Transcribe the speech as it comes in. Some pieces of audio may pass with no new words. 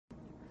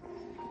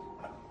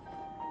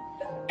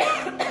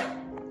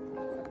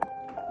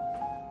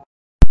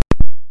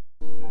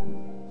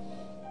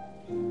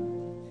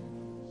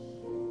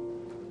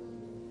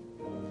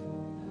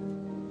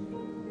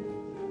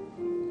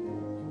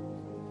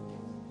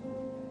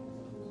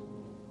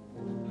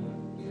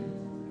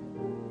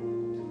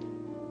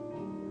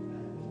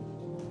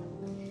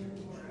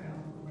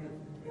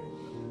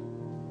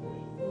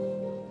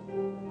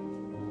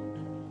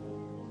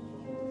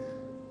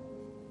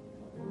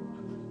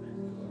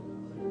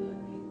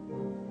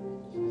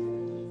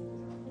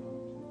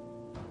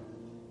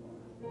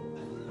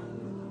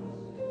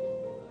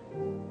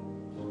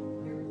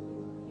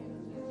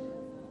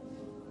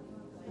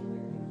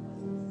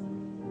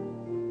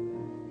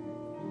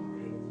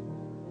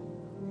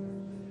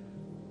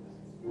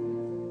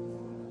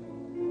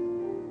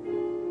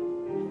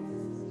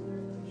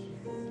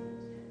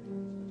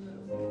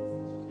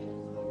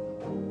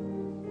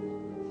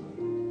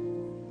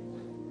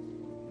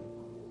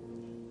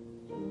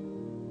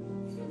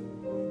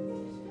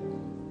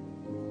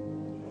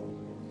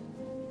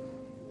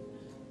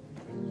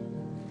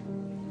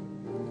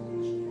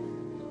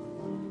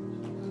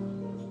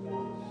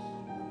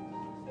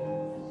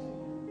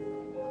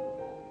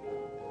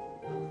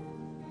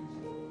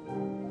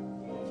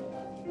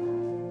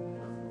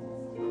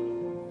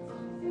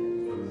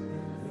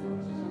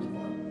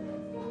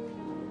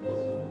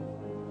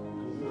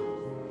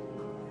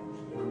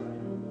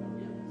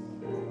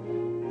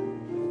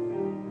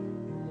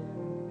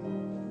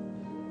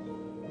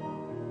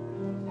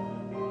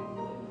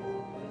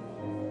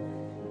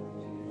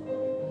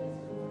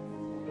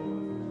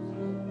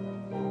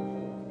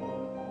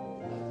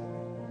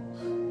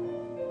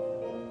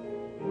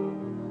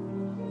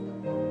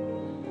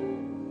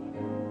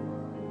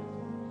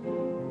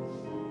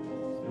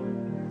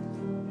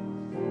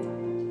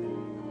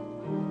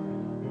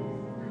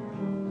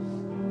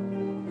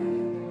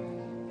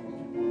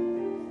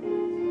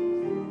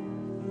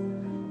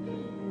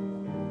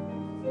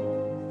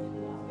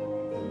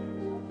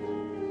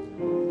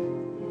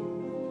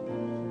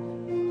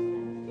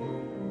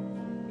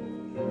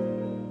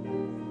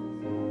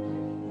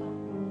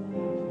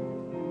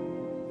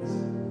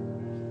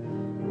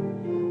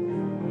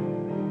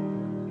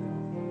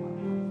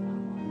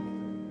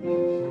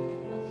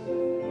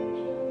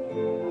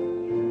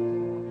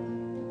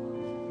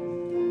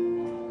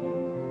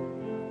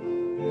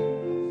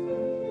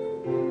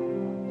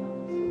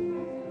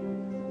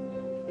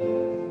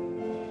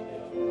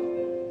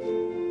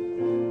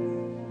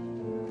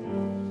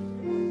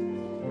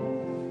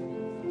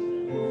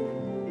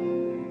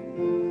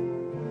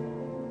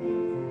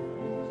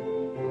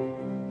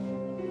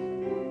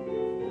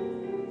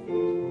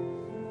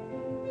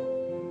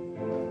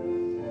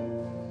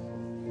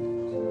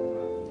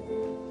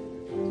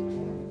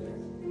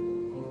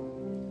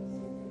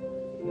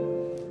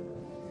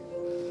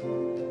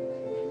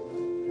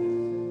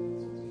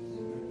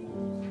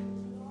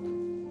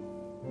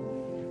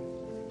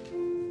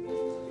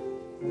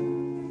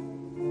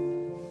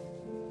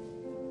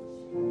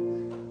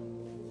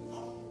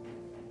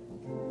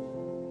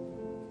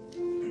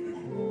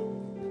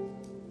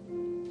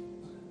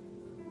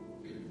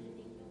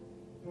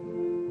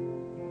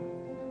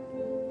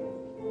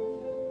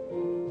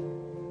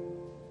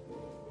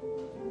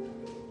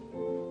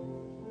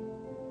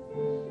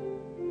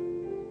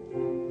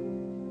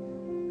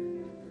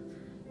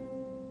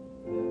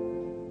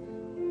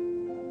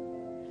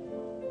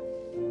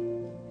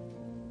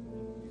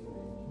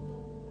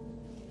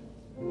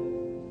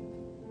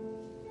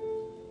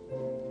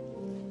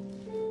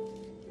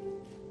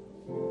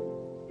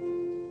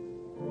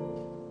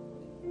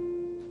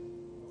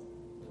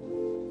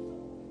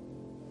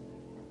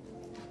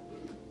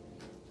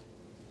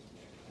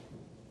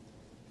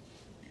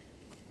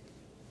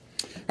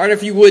All right,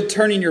 if you would,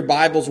 turn in your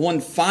Bibles one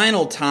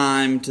final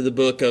time to the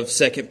book of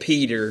 2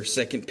 Peter.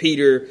 2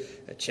 Peter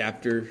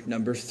chapter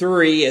number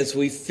 3 as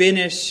we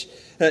finish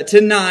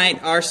tonight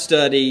our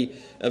study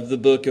of the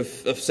book of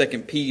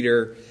 2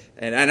 Peter.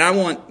 And I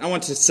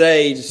want to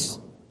say, just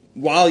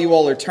while you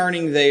all are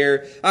turning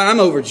there, I'm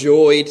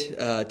overjoyed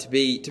to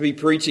be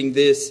preaching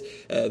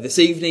this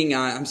evening.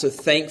 I'm so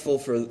thankful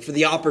for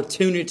the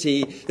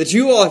opportunity that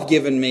you all have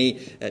given me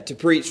to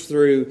preach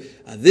through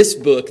this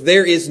book.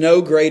 There is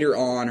no greater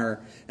honor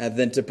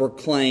than to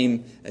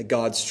proclaim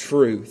God's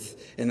truth.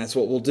 And that's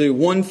what we'll do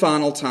one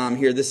final time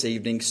here this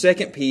evening. 2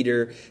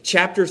 Peter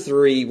chapter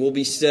 3, we'll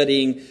be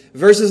studying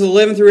verses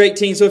 11 through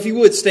 18. So if you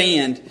would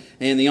stand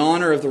in the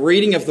honor of the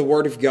reading of the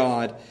Word of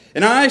God.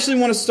 And I actually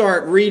want to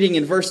start reading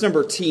in verse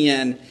number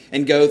 10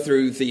 and go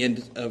through the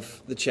end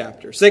of the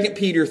chapter. 2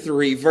 Peter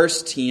 3,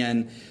 verse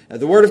 10,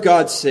 the Word of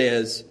God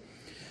says,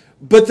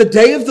 "But the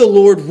day of the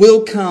Lord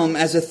will come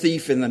as a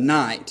thief in the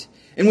night,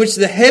 in which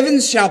the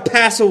heavens shall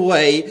pass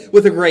away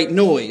with a great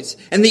noise,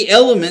 and the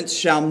elements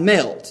shall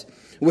melt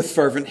with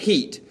fervent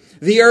heat.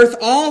 The earth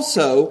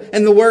also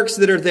and the works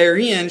that are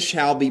therein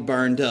shall be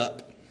burned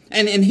up."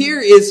 And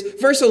here is,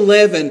 verse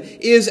 11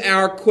 is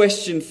our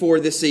question for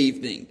this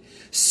evening.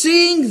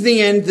 "Seeing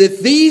then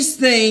that these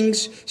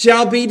things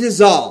shall be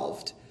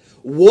dissolved,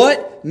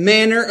 what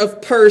manner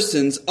of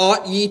persons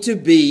ought ye to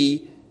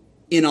be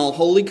in all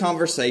holy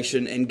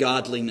conversation and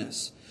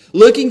godliness,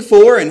 looking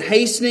for and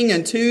hastening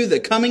unto the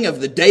coming of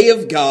the day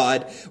of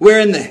God,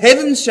 wherein the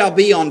heavens shall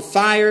be on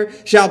fire,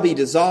 shall be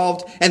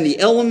dissolved, and the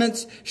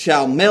elements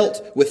shall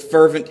melt with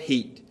fervent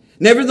heat.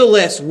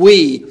 Nevertheless,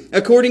 we,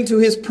 according to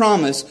His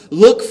promise,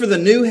 look for the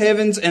new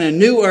heavens and a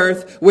new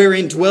earth,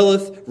 wherein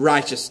dwelleth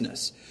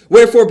righteousness.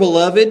 Wherefore,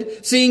 beloved,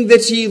 seeing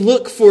that ye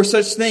look for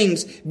such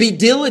things, be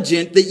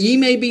diligent that ye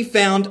may be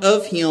found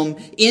of Him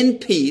in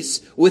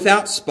peace,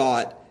 without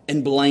spot,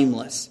 and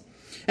blameless.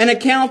 And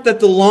account that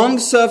the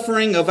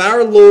long-suffering of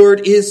our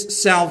Lord is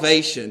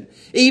salvation,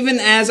 even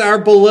as our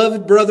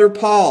beloved brother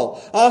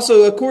Paul,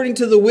 also according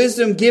to the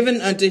wisdom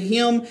given unto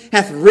him,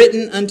 hath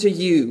written unto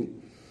you.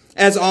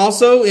 As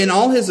also in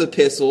all his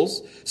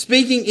epistles,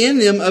 speaking in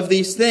them of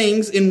these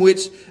things, in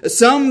which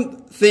some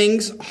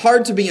things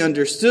hard to be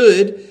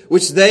understood,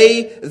 which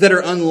they that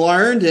are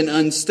unlearned and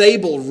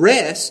unstable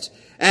wrest,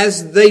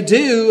 as they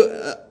do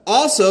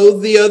also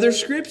the other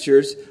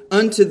scriptures,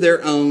 unto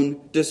their own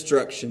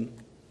destruction.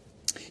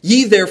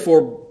 Ye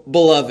therefore,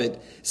 beloved,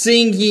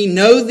 seeing ye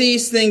know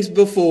these things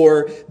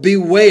before,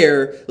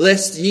 beware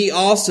lest ye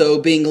also,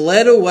 being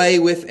led away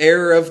with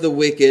error of the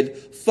wicked,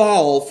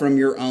 fall from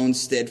your own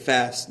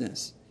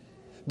steadfastness.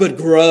 But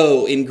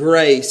grow in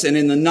grace and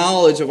in the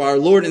knowledge of our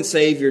Lord and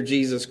Savior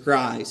Jesus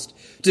Christ.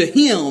 To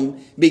Him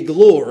be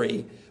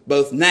glory,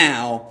 both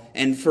now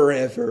and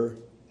forever.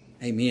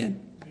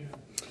 Amen."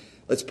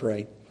 Let's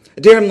pray.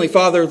 Dear Heavenly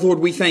Father, Lord,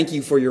 we thank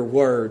You for Your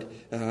Word.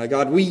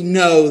 God, we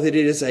know that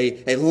it is a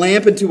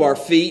lamp unto our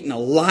feet and a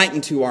light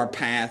unto our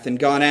path. And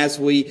God, as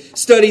we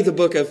study the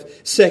book of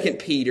 2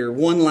 Peter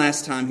one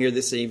last time here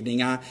this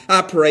evening,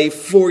 I pray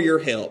for Your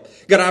help.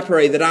 God, I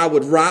pray that I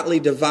would rightly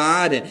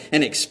divide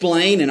and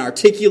explain and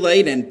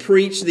articulate and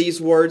preach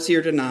these words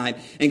here tonight.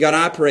 And God,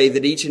 I pray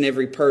that each and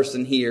every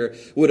person here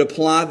would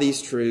apply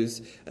these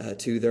truths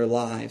to their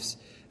lives.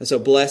 And so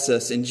bless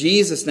us. In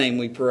Jesus' name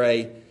we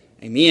pray.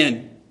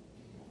 Amen.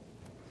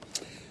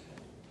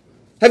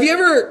 Have you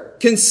ever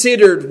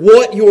considered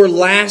what your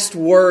last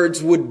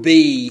words would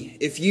be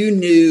if you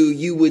knew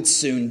you would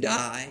soon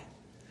die?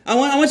 I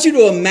want you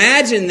to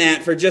imagine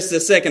that for just a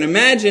second.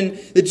 Imagine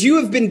that you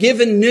have been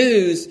given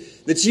news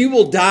that you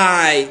will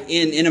die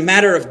in a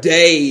matter of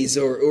days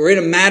or in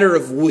a matter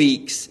of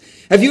weeks.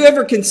 Have you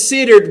ever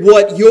considered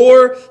what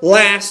your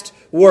last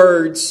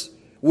words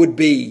would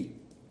be?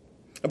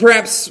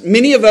 Perhaps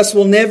many of us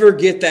will never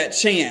get that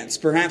chance.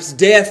 Perhaps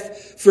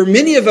death for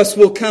many of us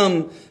will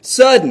come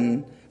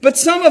sudden. But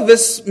some of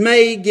us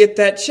may get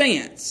that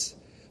chance.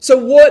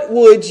 So what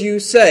would you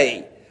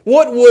say?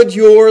 What would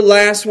your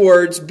last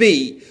words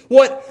be?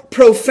 What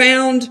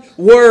profound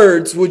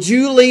words would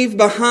you leave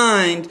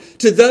behind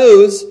to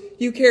those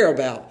you care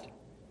about?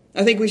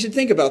 I think we should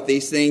think about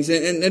these things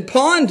and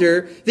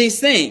ponder these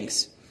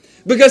things.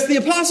 Because the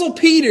Apostle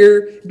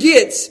Peter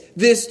gets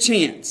this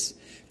chance.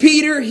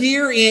 Peter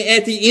here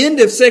at the end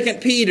of 2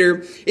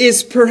 Peter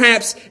is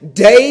perhaps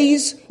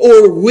days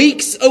or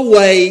weeks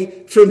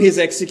away from his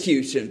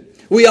execution.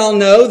 We all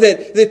know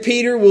that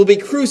Peter will be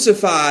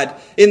crucified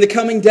in the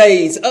coming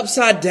days,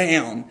 upside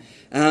down.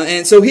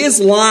 And so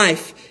his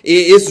life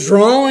is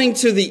drawing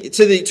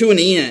to an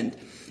end.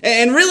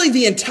 And really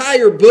the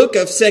entire book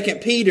of 2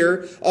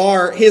 Peter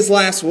are his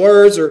last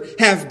words, or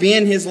have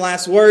been his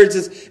last words,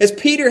 as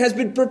Peter has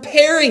been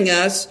preparing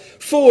us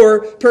for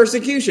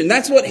persecution.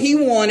 That's what he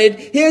wanted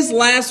his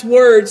last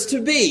words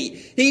to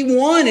be. He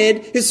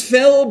wanted his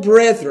fellow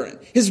brethren,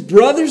 his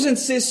brothers and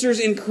sisters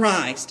in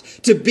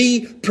Christ, to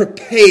be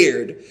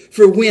prepared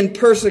for when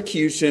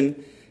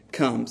persecution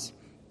comes.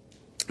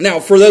 Now,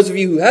 for those of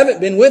you who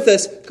haven't been with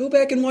us, go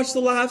back and watch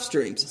the live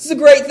streams. This is a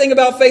great thing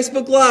about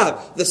Facebook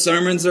Live. The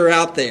sermons are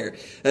out there.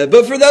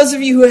 But for those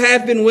of you who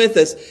have been with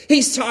us,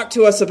 he's talked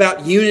to us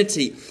about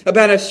unity,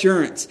 about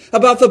assurance,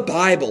 about the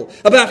Bible,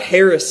 about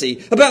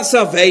heresy, about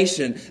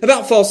salvation,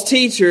 about false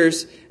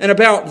teachers, and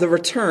about the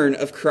return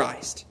of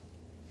Christ.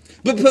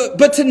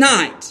 But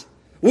tonight,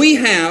 we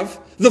have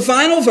the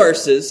final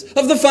verses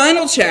of the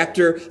final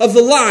chapter of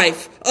the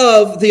life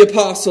of the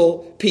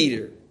Apostle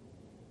Peter.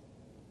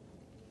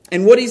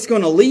 And what he's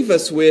going to leave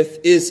us with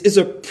is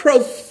a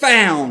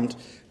profound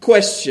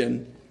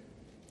question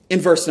in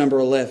verse number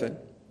 11.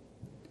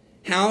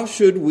 How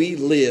should we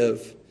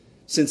live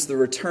since the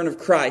return of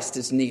Christ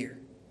is near?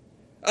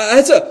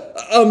 That's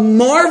a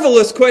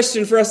marvelous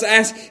question for us to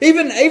ask,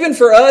 even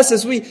for us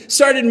as we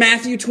started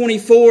Matthew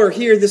 24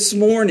 here this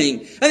morning.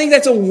 I think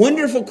that's a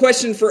wonderful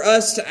question for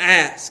us to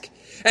ask.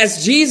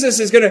 As Jesus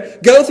is going to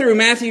go through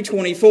Matthew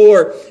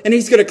 24, and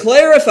he's going to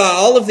clarify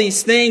all of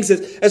these things,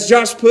 as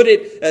Josh put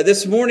it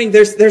this morning,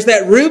 there's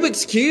that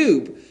Rubik's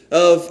Cube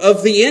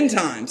of the end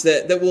times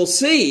that we'll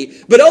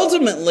see. But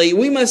ultimately,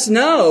 we must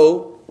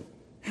know,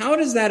 how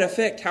does that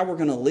affect how we're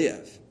going to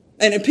live?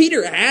 And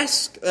Peter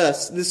asks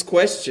us this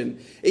question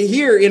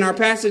here in our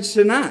passage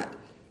tonight.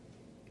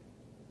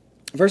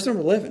 Verse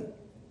number 11,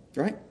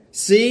 right?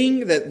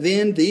 Seeing that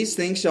then these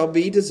things shall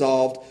be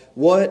dissolved,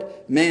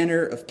 what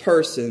manner of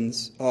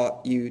persons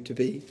ought you to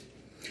be?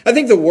 I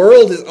think the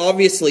world is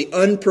obviously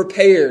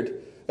unprepared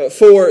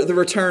for the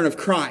return of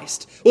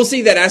Christ. We'll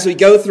see that as we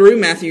go through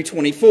Matthew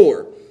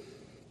 24.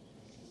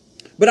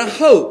 But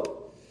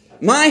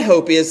my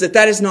hope is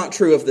that is not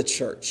true of the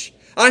church.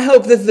 I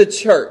hope that the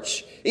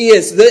church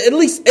is, at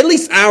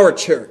least our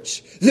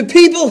church, the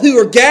people who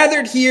are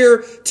gathered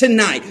here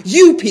tonight,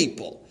 you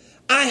people,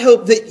 I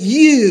hope that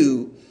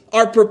you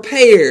are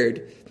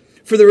prepared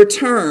for the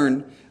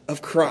return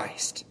of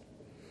Christ.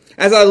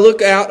 As I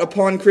look out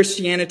upon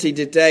Christianity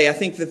today, I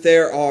think that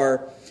there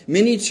are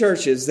many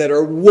churches that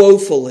are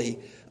woefully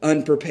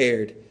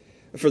unprepared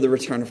for the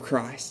return of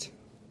Christ.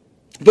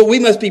 But we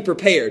must be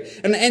prepared.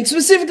 And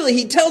specifically,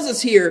 he tells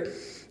us here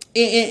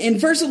in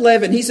verse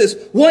 11, he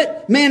says,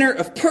 what manner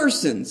of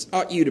persons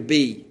ought you to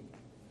be?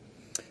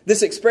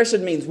 This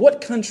expression means,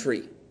 what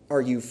country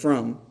are you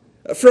from?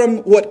 From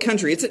what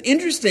country? It's an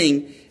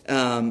interesting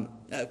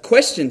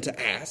question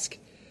to ask,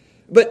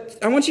 but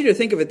I want you to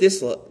think of it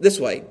this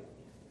way.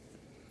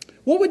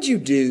 What would you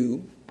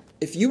do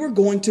if you were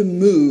going to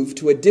move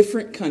to a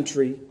different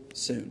country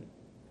soon?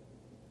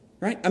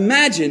 Right?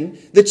 Imagine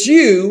that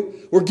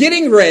you were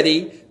getting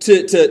ready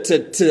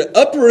to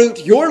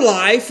uproot your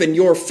life and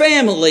your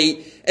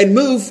family and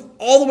move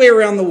all the way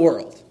around the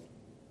world.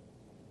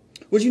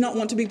 Would you not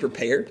want to be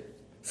prepared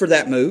for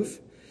that move?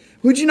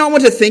 Would you not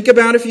want to think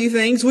about a few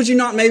things? Would you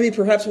not maybe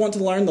perhaps want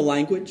to learn the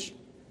language?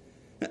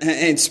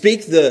 And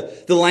speak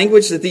the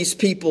language that these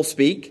people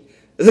speak,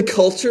 the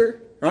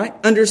culture, right?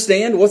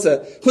 Understand what's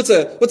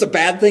a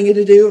bad thing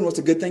to do and what's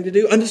a good thing to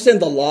do. Understand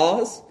the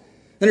laws.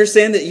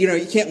 Understand that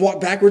you can't walk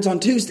backwards on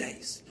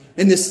Tuesdays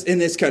in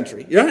this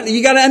country.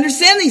 You got to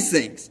understand these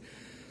things.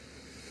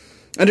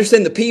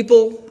 Understand the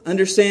people.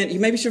 Understand you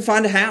maybe should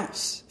find a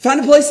house,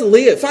 find a place to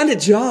live, find a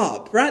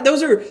job. Right?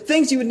 Those are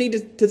things you would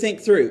need to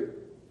think through.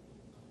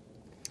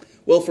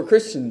 Well, for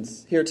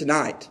Christians here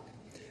tonight,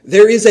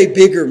 there is a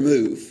bigger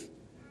move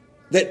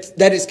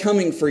that is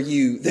coming for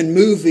you than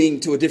moving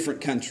to a different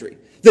country,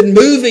 than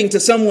moving to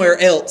somewhere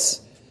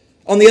else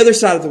on the other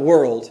side of the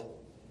world.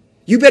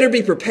 You better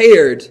be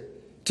prepared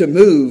to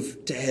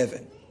move to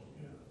heaven.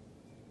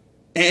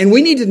 And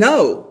we need to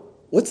know,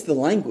 what's the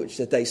language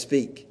that they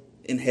speak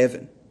in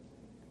heaven?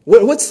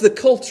 What's the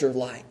culture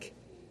like?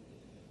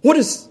 What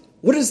is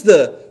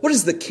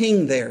the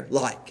king there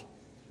like?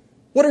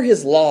 What are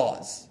his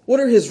laws? What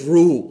are his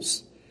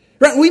rules?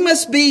 Right? We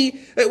must be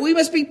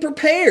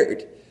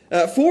prepared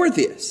for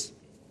this.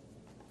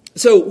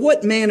 So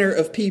what manner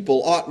of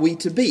people ought we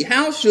to be?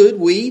 How should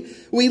we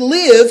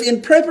live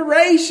in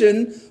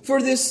preparation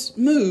for this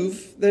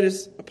move that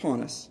is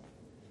upon us?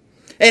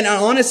 And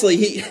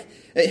honestly,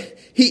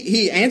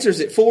 he answers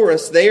it for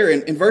us there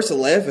in verse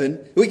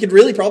 11. We could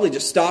really probably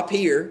just stop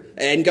here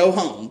and go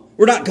home.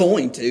 We're not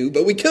going to,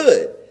 but we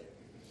could.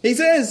 He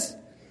says,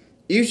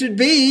 you should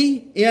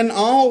be in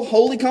all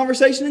holy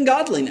conversation and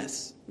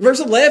godliness. Verse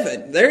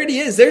 11, there it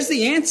is. There's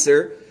the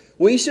answer.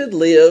 We should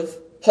live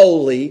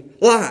holy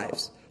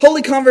lives.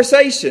 Holy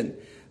conversation.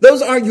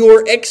 Those are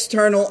your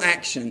external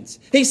actions.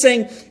 He's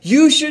saying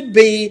you should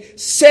be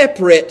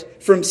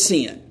separate from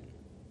sin.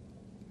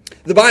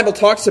 The Bible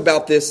talks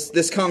about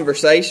this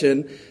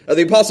conversation.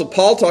 The Apostle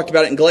Paul talked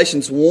about it in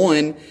Galatians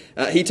 1.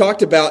 He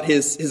talked about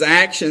his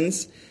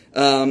actions,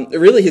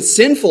 really his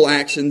sinful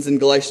actions in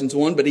Galatians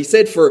 1. But he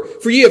said, for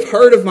you have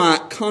heard of my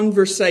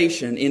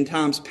conversation in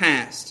times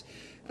past,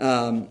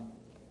 how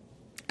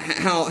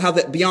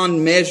that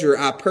beyond measure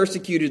I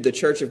persecuted the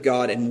church of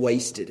God and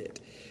wasted it.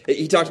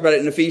 He talked about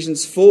it in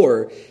Ephesians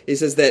 4. He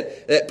says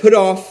that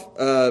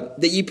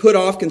you put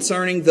off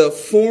concerning the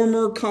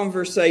former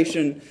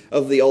conversation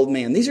of the old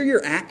man. These are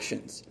your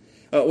actions.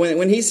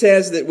 when he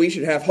says that we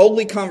should have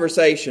holy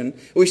conversation,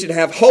 we should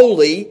have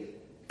holy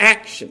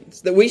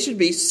actions, that we should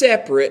be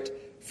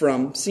separate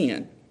from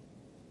sin.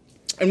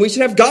 And we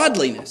should have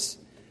godliness.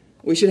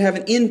 We should have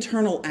an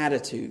internal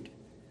attitude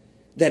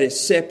that is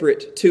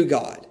separate to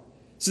God.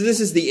 So this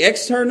is the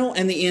external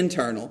and the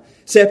internal.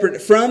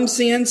 Separate from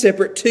sin,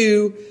 separate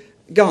to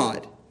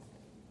God.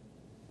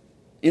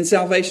 In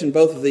salvation,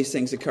 both of these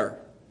things occur.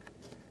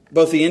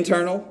 Both the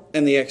internal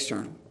and the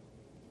external.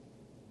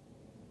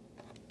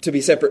 To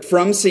be separate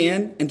from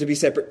sin and to be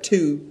separate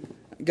to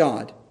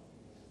God.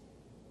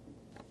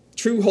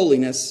 True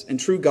holiness and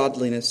true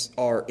godliness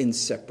are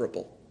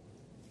inseparable.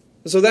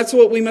 So that's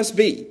what we must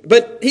be.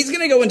 But he's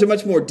going to go into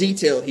much more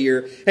detail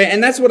here.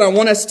 And that's what I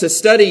want us to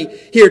study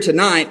here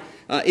tonight,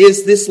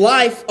 is this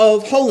life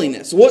of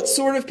holiness. What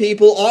sort of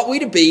people ought we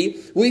to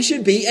be? We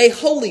should be a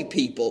holy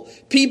people.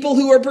 People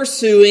who are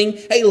pursuing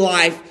a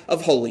life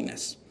of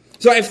holiness.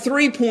 So I have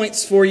 3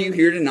 points for you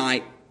here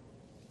tonight.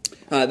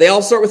 They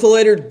all start with the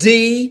letter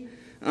D.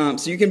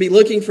 So you can be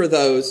looking for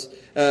those.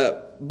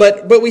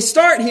 But we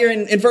start here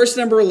in verse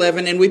number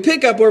 11, and we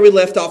pick up where we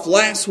left off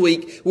last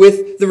week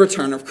with the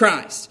return of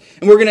Christ.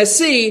 And we're going to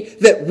see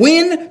that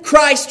when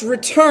Christ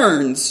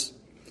returns,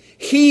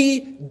 He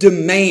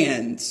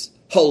demands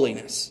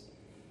holiness.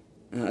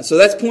 So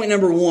that's point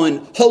number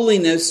 1,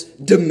 holiness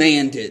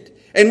demanded.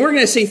 And we're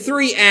going to see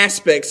 3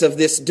 aspects of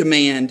this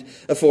demand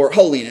for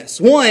holiness.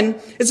 1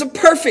 is a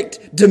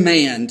perfect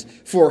demand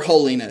for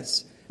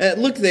holiness.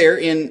 Look there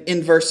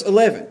in verse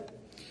 11.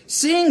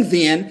 Seeing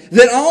then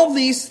that all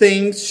these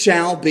things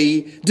shall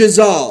be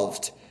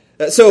dissolved.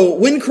 So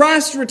when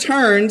Christ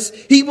returns,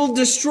 He will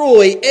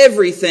destroy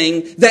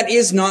everything that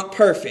is not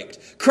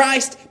perfect.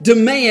 Christ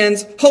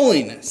demands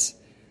holiness.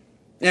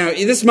 Now,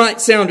 this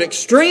might sound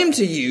extreme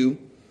to you,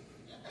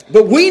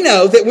 but we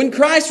know that when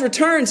Christ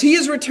returns, He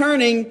is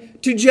returning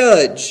to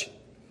judge.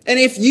 And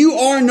if you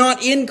are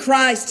not in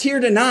Christ here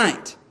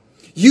tonight,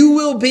 you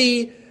will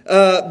be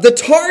the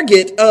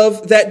target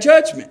of that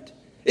judgment.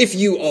 If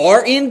you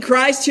are in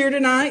Christ here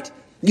tonight,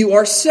 you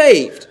are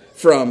saved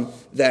from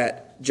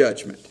that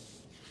judgment.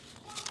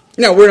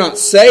 Now, we're not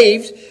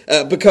saved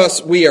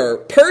because we are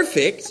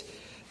perfect,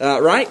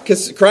 right?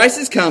 Because Christ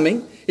is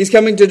coming. He's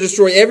coming to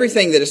destroy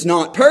everything that is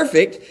not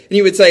perfect. And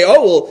you would say,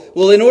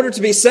 well, in order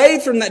to be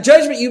saved from that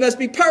judgment, you must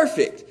be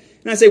perfect.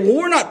 And I say, well,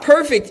 we're not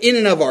perfect in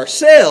and of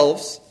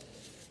ourselves,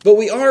 but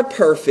we are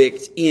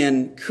perfect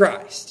in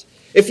Christ.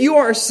 If you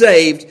are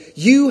saved,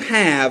 you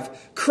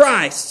have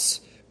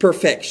Christ's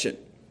perfection.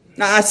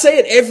 Now, I say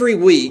it every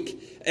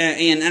week,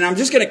 and I'm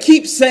just going to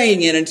keep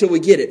saying it until we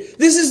get it.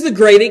 This is the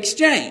great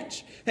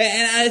exchange.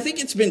 And I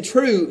think it's been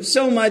true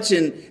so much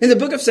in the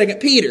book of 2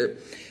 Peter,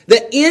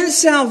 that in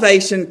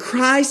salvation,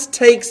 Christ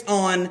takes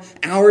on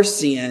our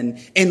sin,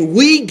 and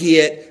we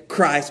get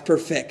Christ's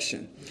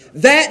perfection.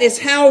 That is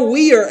how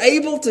we are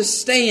able to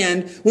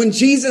stand when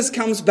Jesus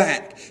comes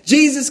back.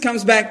 Jesus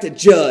comes back to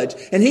judge,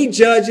 and He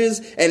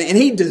judges and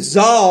He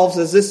dissolves,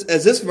 as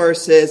this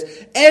verse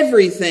says,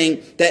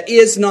 everything that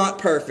is not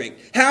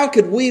perfect. How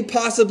could we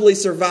possibly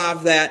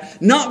survive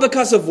that? Not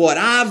because of what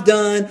I've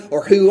done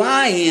or who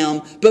I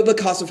am, but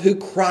because of who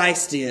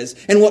Christ is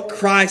and what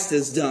Christ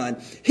has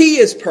done. He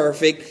is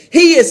perfect.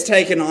 He has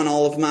taken on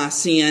all of my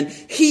sin.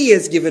 He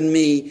has given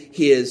me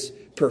His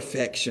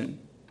perfection.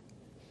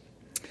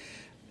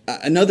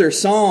 Another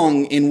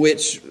song in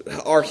which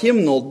our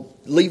hymnal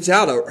leaves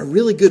out a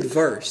really good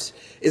verse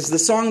is the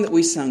song that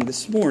we sung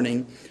this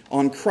morning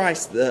on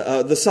Christ,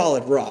 the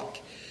solid rock.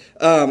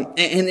 And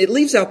it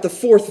leaves out the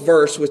 4th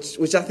verse,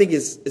 which I think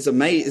is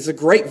amazing, is a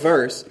great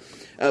verse.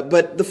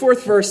 But the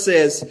 4th verse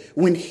says,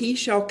 "When He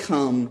shall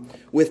come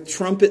with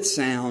trumpet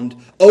sound,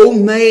 oh,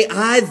 may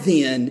I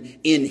then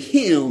in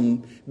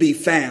Him be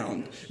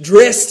found,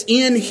 dressed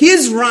in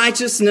His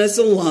righteousness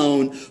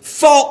alone,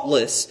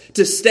 faultless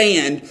to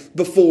stand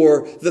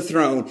before the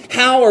throne."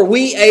 How are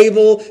we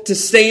able to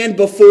stand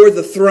before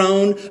the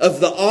throne of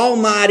the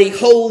Almighty,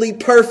 holy,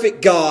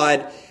 perfect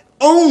God?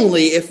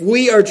 Only if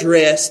we are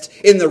dressed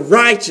in the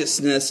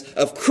righteousness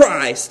of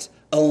Christ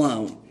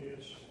alone.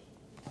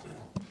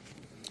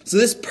 So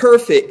this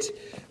perfect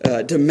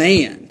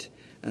demand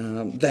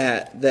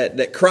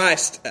that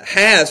Christ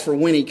has for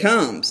when He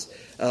comes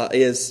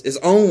is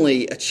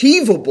only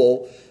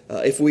achievable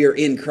if we are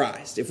in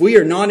Christ. If we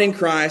are not in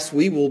Christ,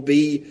 we will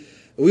be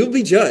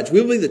judged. We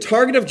will be the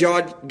target of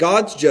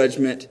God's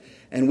judgment,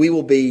 and we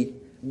will be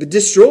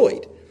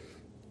destroyed.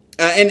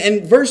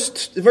 And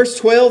verse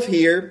 12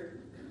 here,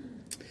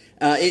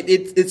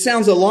 it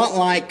sounds a lot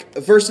like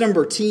verse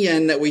number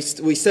 10 that we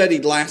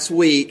studied last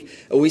week.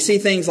 We see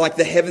things like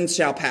the heavens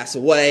shall pass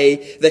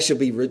away, they shall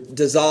be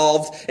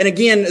dissolved. And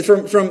again,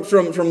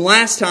 from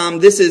last time,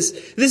 this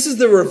is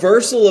the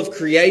reversal of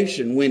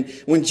creation.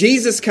 When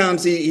Jesus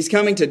comes, He's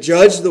coming to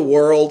judge the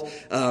world.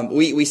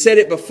 We said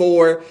it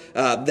before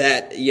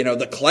that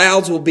the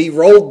clouds will be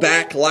rolled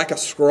back like a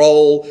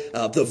scroll.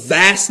 The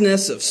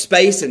vastness of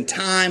space and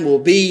time will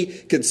be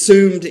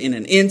consumed in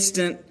an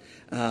instant.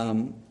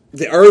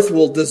 The earth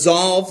will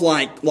dissolve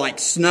like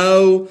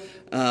snow.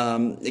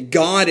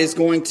 God is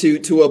going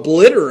to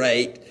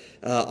obliterate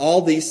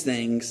all these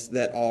things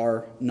that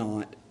are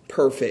not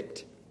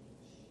perfect.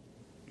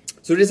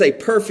 So it is a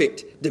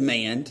perfect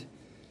demand.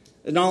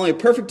 Not only a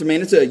perfect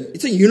demand,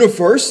 it's a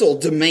universal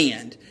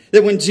demand.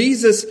 That when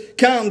Jesus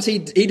comes, he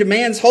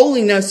demands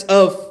holiness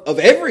of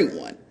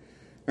everyone.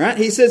 Right?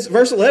 He says,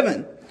 verse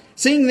 11,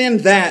 seeing then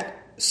that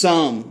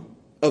some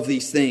of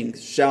these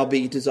things shall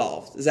be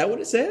dissolved. Is that what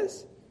it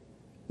says?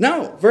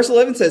 No. Verse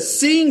 11 says,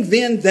 seeing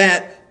then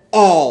that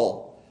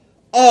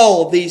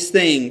all these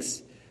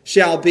things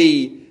shall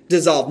be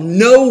dissolved.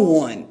 No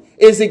one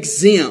is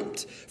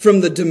exempt from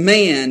the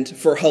demand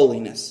for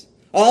holiness.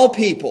 All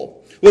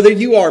people, whether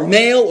you are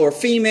male or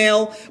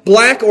female,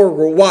 black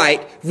or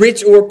white,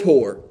 rich or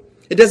poor.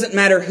 It doesn't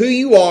matter who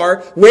you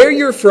are, where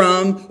you're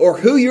from, or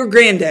who your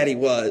granddaddy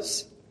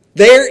was.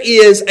 There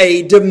is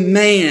a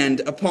demand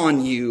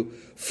upon you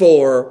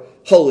for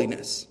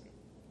holiness.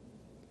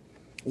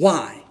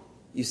 Why,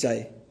 you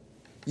say?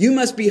 You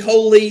must be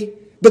holy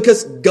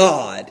because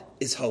God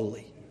is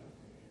holy.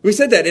 We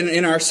said that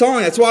in our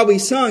song. That's why we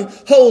sung,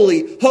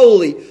 holy,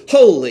 holy,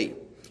 holy.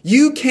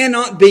 You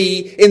cannot be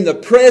in the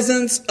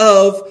presence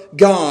of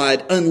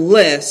God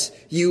unless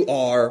you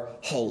are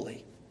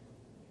holy.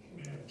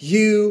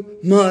 You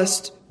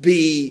must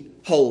be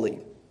holy.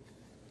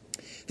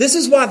 This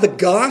is why the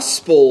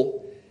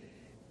gospel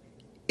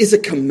is a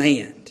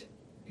command.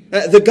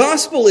 The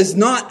gospel is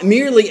not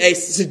merely a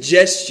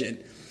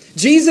suggestion.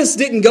 Jesus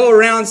didn't go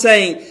around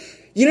saying,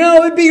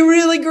 it'd be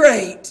really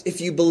great if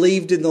you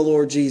believed in the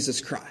Lord Jesus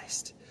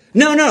Christ.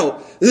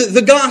 No.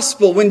 The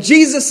gospel, when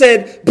Jesus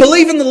said,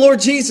 believe in the Lord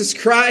Jesus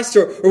Christ,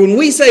 or when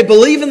we say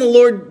believe in the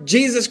Lord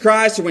Jesus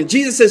Christ, or when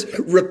Jesus says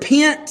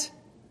repent,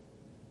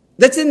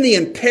 that's in the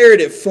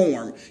imperative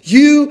form.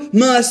 You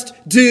must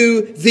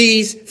do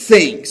these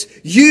things.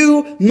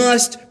 You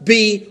must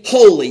be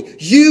holy.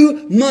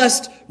 You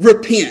must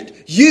repent.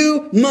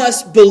 You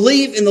must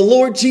believe in the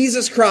Lord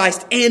Jesus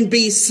Christ and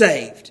be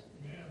saved.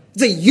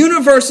 It's a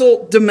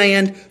universal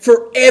demand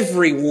for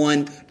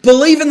everyone.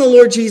 Believe in the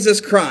Lord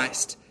Jesus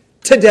Christ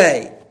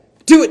today.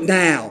 Do it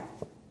now.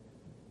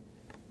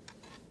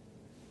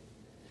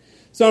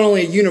 It's not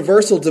only a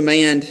universal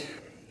demand,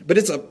 but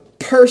it's a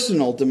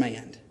personal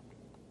demand.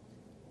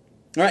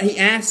 All right, he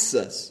asks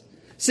us,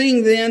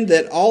 seeing then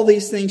that all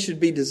these things should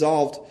be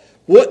dissolved,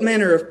 what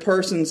manner of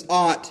persons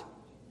ought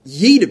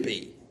ye to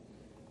be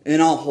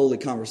in all holy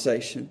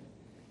conversation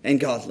and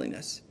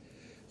godliness?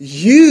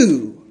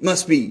 You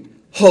must be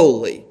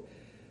holy.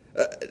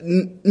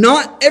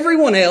 Not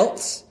everyone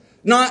else,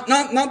 not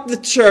the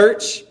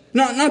church,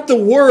 not the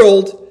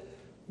world,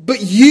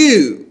 but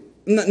you.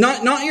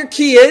 Not your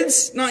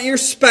kids, not your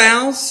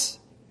spouse.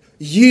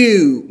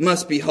 You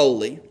must be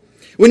holy.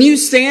 When you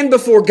stand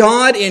before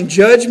God in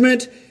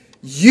judgment,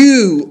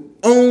 you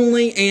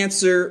only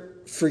answer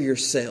for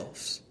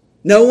yourselves.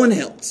 No one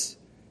else.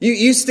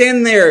 You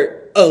stand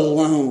there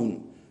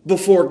alone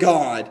before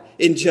God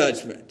in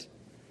judgment.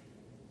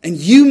 And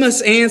you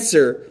must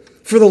answer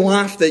for the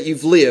life that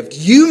you've lived.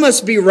 You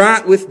must be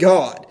right with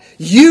God.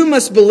 You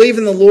must believe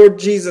in the Lord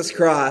Jesus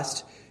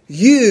Christ.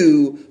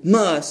 You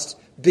must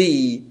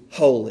be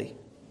holy.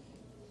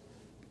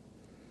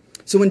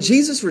 So when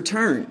Jesus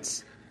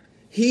returns,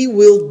 He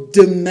will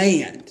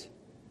demand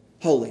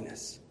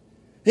holiness.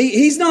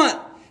 He's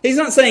not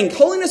saying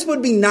holiness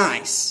would be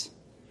nice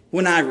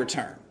when I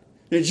return.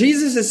 Now,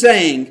 Jesus is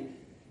saying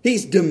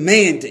He's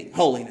demanding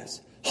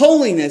holiness.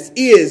 Holiness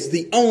is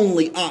the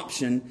only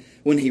option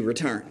when He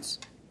returns.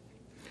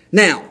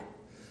 Now,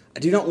 I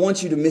do not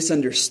want you to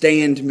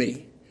misunderstand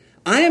me.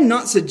 I am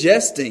not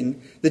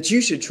suggesting that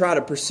you should try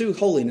to pursue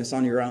holiness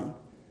on your own.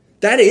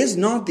 That is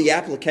not the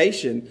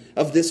application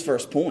of this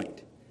first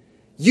point.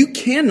 You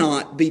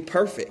cannot be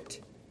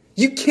perfect.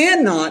 You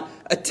cannot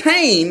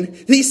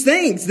attain these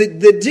things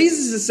that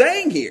Jesus is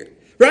saying here.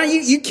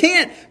 Right? You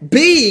can't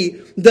be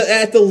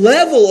at the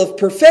level of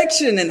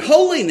perfection and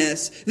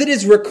holiness that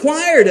is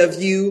required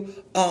of you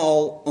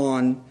all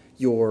on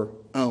your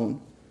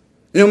own.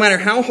 No matter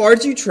how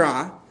hard you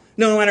try,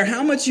 no matter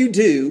how much you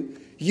do,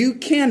 you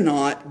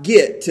cannot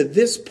get to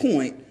this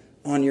point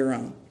on your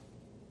own.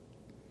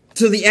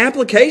 So the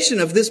application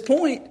of this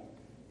point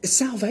is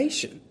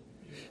salvation.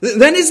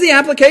 That is the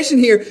application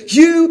here.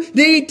 You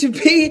need to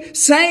be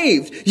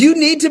saved. You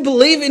need to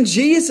believe in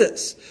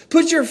Jesus.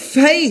 Put your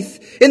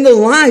faith in the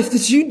life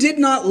that you did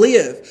not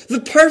live. The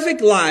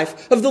perfect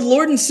life of the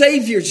Lord and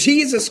Savior,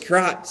 Jesus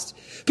Christ.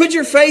 Put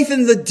your faith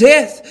in the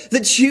death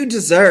that you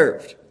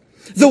deserved.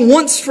 The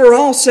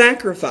once-for-all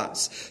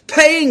sacrifice.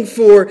 Paying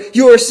for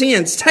your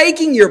sins.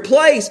 Taking your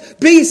place.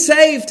 Be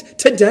saved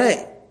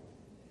today.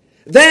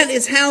 That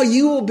is how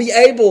you will be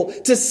able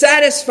to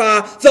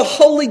satisfy the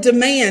holy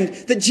demand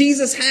that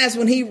Jesus has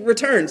when He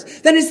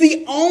returns. That is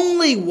the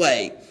only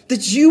way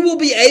that you will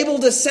be able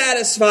to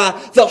satisfy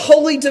the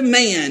holy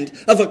demand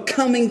of a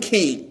coming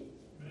King,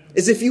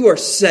 is if you are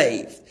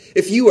saved,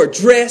 if you are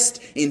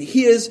dressed in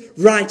His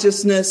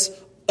righteousness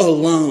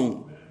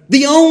alone.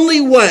 The only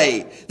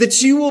way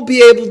that you will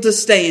be able to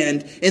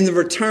stand in the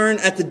return,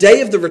 at the day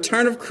of the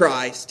return of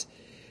Christ,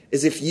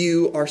 is if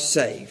you are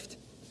saved.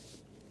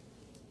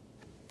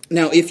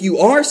 Now, if you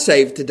are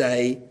saved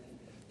today,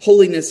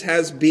 holiness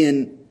has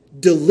been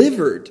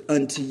delivered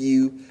unto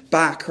you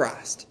by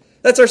Christ.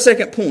 That's our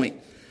second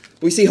point.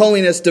 We see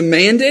holiness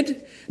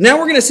demanded. Now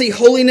we're going to see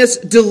holiness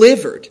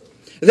delivered.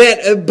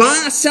 That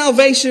by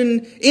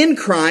salvation in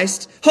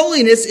Christ,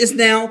 holiness is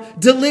now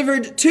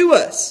delivered to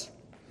us.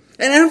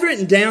 And I've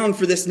written down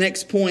for this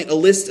next point a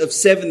list of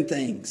 7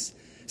 things.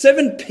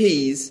 7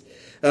 P's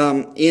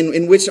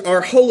in which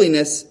our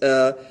holiness,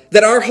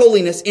 that our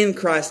holiness in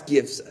Christ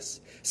gives us.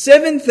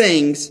 7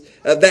 things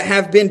that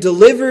have been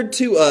delivered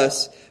to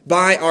us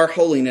by our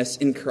holiness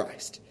in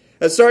Christ.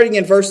 Starting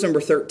in verse number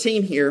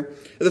 13 here,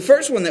 the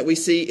first one that we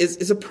see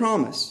is a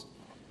promise.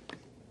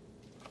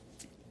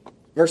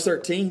 Verse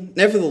 13,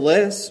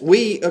 nevertheless,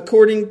 we,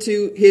 according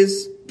to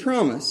His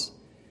promise.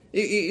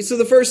 So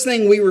the first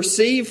thing we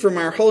receive from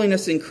our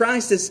holiness in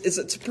Christ is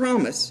it's a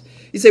promise.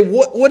 You say,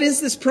 what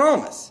is this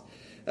promise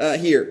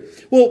here?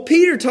 Well,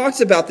 Peter talks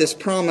about this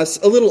promise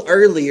a little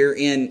earlier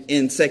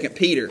in 2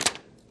 Peter.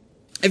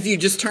 If you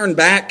just turn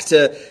back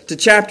to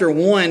chapter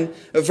 1,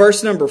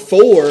 verse number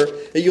 4,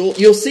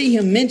 you'll see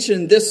him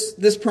mention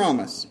this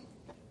promise.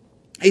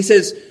 He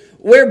says,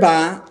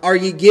 whereby are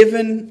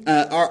given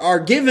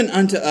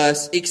unto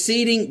us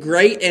exceeding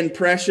great and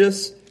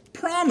precious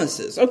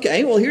promises.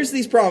 Okay, well here's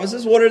these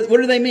promises. What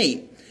do they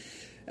mean?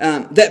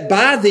 That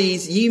by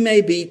these ye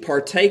may be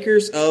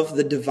partakers of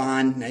the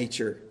divine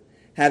nature,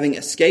 having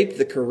escaped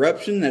the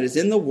corruption that is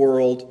in the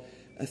world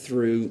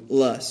through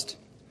lust.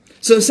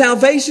 So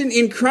salvation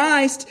in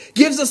Christ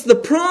gives us the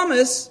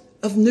promise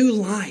of new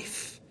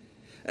life.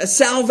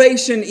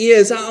 Salvation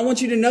is, I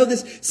want you to know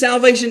this,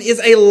 salvation is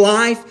a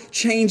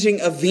life-changing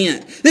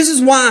event. This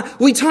is why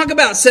we talk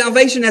about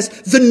salvation as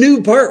the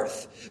new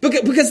birth.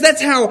 Because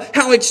that's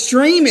how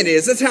extreme it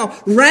is. That's how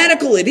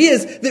radical it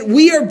is that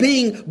we are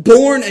being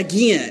born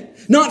again.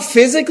 Not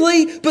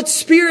physically, but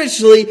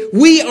spiritually,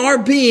 we are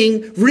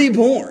being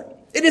reborn.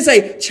 It is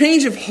a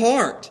change of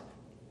heart.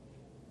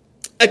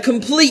 A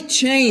complete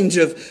change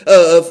of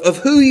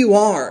who you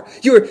are.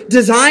 Your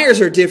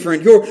desires are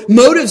different. Your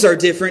motives are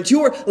different.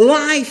 Your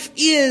life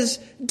is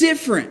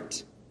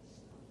different.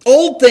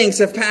 Old things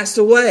have passed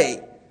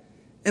away.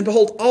 And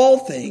behold, all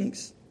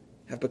things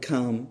have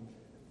become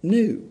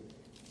new.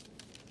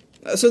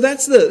 So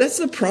that's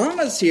the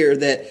promise here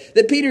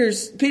that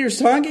Peter's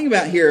talking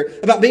about here,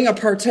 about being a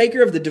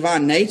partaker of the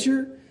divine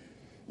nature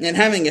and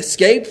having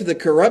escaped the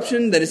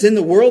corruption that is in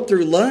the world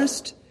through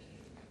lust.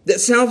 That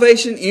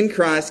salvation in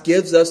Christ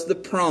gives us the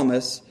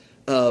promise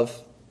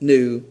of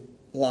new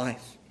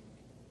life.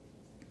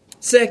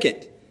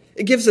 Second,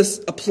 it gives us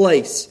a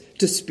place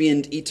to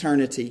spend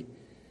eternity.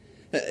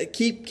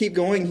 Keep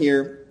going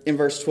here in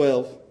verse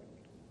 12.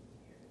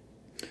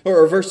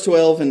 Or verse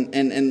 12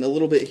 and a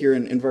little bit here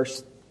in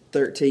verse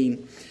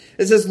 13.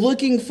 It says,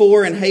 looking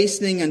for and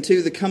hastening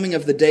unto the coming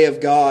of the day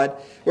of God,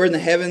 wherein the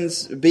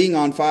heavens being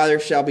on fire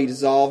shall be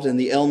dissolved, and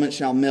the elements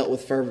shall melt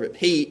with fervent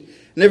heat.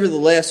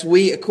 Nevertheless,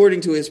 we,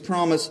 according to His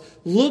promise,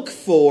 look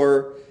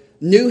for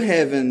new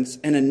heavens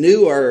and a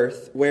new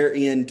earth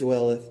wherein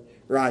dwelleth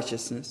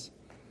righteousness.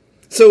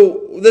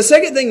 So the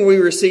second thing we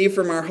receive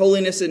from our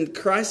holiness in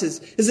Christ is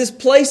this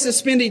place to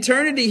spend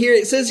eternity here.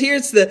 It says here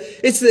it's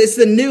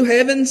the new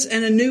heavens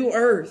and a new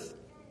earth.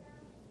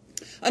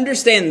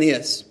 Understand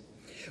this.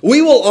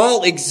 We will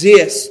all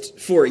exist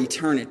for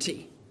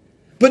eternity,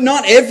 but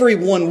not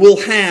everyone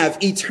will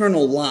have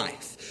eternal life.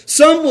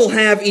 Some will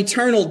have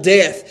eternal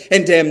death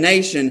and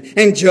damnation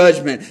and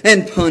judgment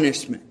and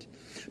punishment.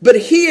 But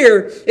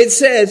here it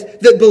says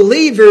that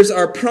believers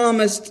are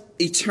promised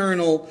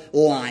eternal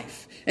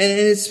life.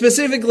 And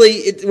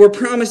specifically, we're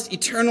promised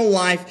eternal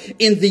life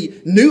in the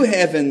new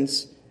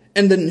heavens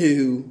and the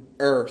new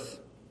earth.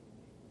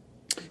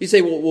 You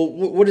say, well,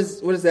 what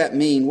does that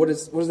mean? What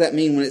does that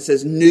mean when it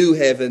says new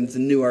heavens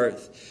and new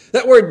earth?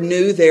 That word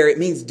new there, it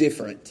means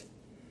different.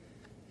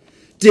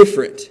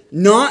 Different.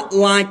 Not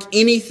like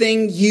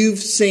anything you've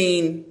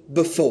seen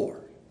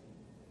before.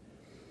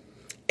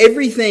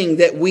 Everything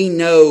that we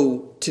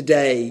know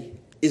today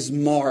is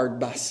marred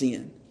by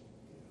sin.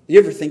 You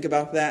ever think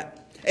about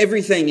that?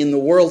 Everything in the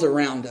world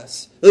around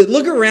us.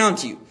 Look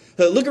around you.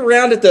 Look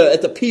around at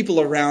the people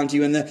around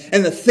you and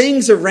the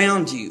things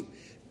around you.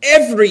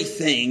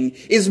 Everything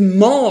is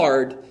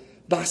marred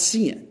by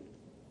sin.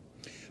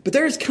 But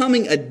there is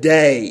coming a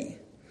day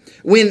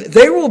when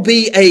there will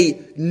be a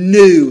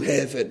new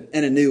heaven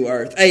and a new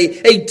earth.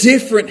 A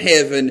different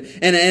heaven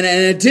and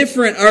a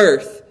different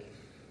earth.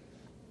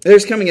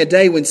 There's coming a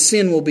day when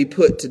sin will be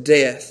put to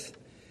death.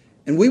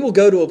 And we will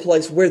go to a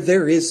place where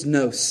there is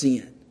no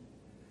sin.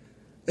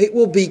 It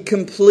will be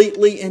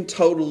completely and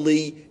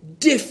totally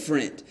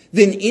different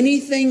than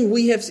anything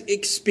we have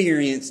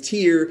experienced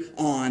here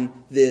on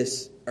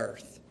this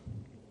earth.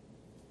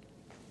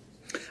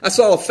 I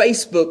saw a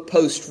Facebook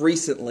post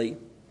recently.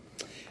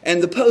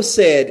 And the post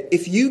said,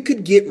 if you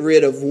could get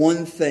rid of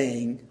one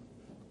thing,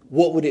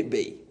 what would it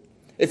be?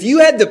 If you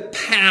had the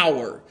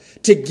power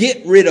to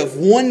get rid of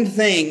one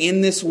thing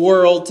in this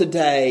world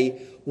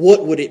today,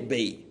 what would it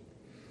be?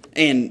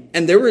 And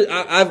there were,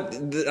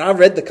 I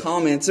read the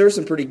comments. There were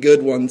some pretty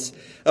good ones.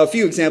 A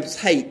few examples.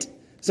 Hate.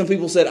 Some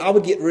people said, I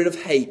would get rid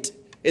of hate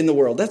in the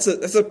world. That's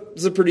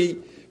a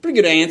pretty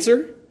good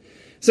answer.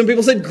 Some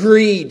people said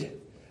greed.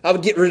 I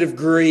would get rid of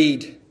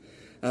greed.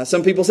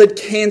 Some people said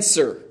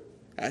cancer.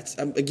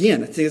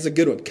 Again, I think it's a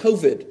good one.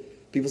 COVID.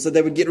 People said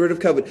they would get rid of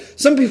COVID.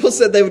 Some people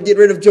said they would get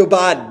rid of Joe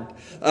Biden.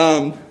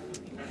 I'm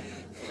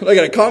not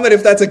going to comment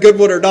if that's a good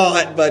one or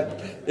not, but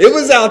it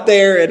was out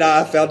there and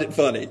I found it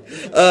funny.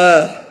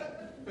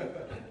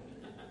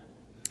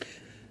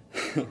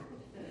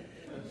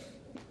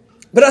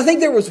 But I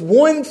think there was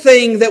one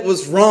thing that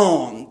was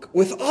wrong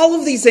with all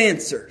of these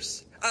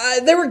answers.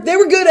 They were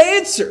good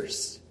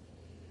answers,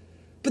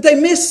 but they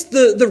missed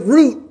the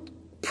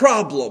root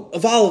problem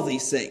of all of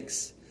these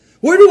things.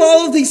 Where do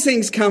all of these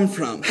things come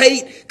from?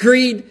 Hate,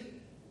 greed,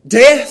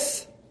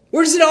 death.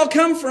 Where does it all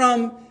come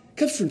from? It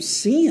comes from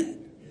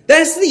sin.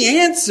 That's the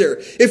answer.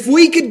 If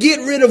we could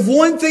get rid of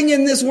one thing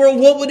in this world,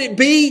 what would it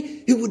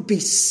be? It would be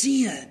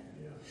sin.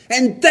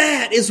 And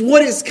that is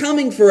what is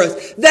coming for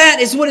us. That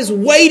is what is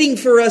waiting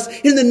for us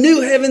in the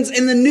new heavens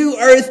and the new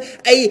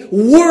earth. A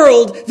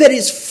world that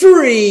is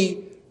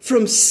free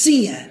from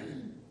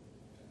sin.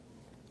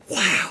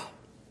 Wow.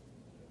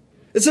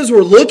 It says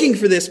we're looking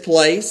for this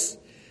place.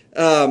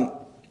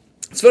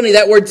 It's funny,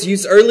 that word's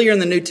used earlier in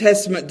the New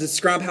Testament to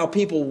describe how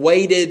people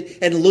waited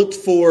and looked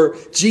for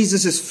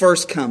Jesus'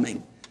 first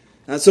coming.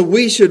 So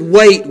we should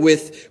wait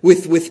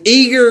with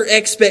eager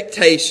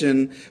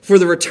expectation for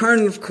the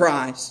return of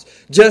Christ,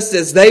 just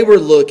as they were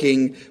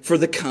looking for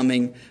the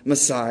coming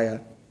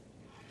Messiah.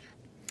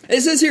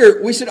 It says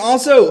here, we should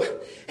also,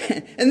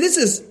 and this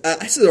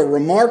is a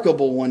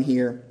remarkable one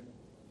here.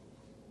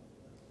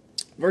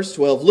 Verse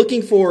 12,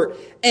 looking for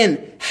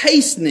and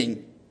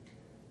hastening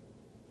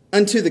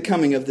unto the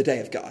coming of the day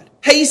of God.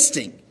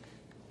 Hasting.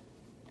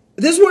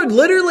 This word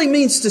literally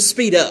means to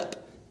speed up.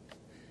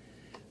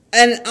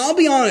 And I'll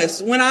be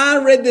honest, when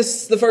I read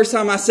this the first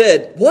time, I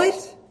said,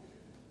 what?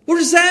 What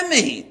does that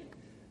mean?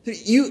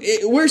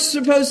 We're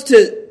supposed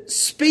to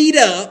speed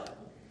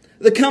up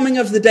the coming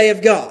of the day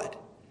of God.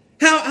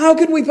 How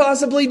could we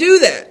possibly do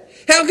that?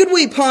 How could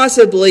we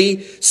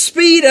possibly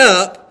speed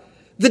up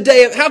the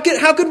day of... How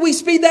could we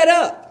speed that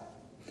up?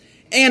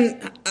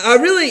 And I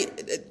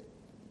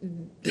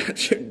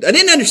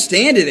didn't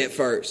understand it at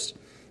first.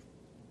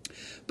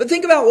 But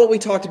think about what we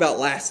talked about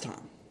last time.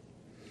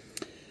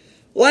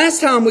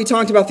 Last time we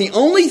talked about the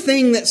only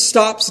thing that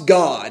stops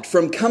God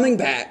from coming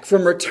back,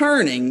 from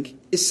returning,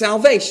 is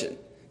salvation.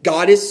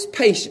 God is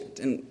patient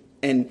and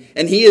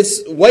He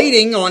is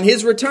waiting on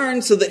His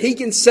return so that He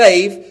can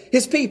save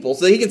His people,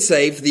 so that He can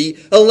save the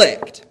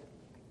elect.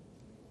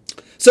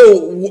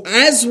 So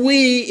as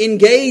we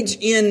engage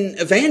in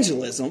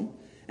evangelism,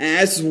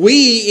 as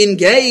we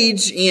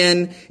engage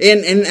in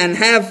and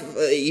have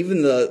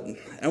even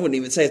I wouldn't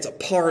even say it's a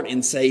part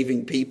in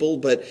saving people,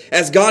 but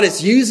as God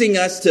is using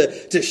us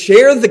to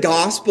share the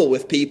gospel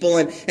with people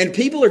and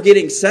people are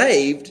getting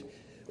saved,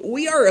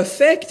 we are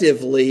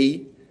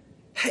effectively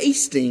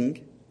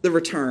hasting the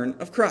return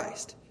of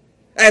Christ.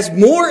 As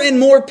more and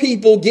more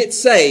people get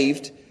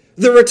saved,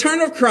 the return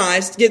of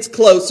Christ gets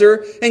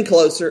closer and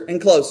closer and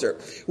closer.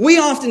 We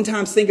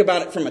oftentimes think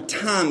about it from a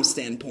time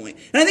standpoint.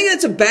 And I think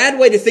that's a bad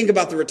way to think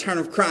about the return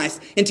of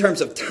Christ in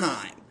terms of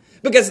time.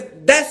 Because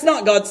that's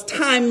not God's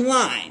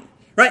timeline.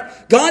 Right?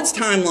 God's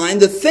timeline,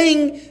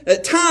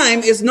 time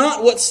is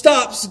not what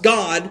stops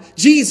God,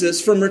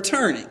 Jesus, from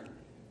returning.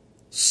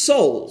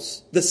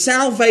 Souls, the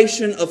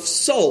salvation of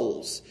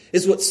souls,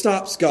 is what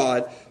stops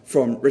God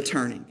from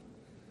returning.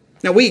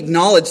 Now, we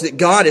acknowledge that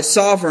God is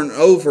sovereign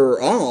over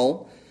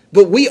all,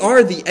 but we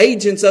are the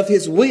agents of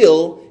His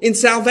will in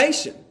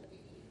salvation.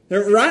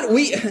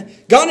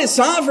 Right? God is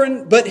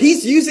sovereign, but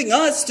He's using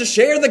us to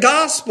share the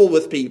gospel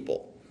with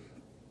people.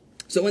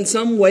 So in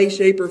some way,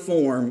 shape, or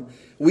form,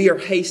 we are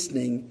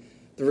hastening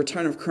the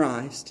return of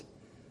Christ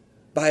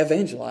by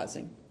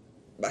evangelizing,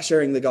 by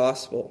sharing the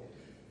gospel.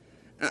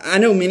 I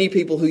know many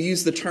people who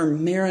use the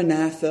term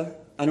Maranatha.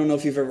 I don't know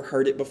if you've ever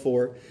heard it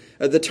before.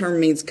 The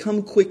term means,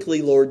 come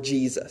quickly, Lord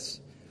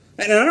Jesus.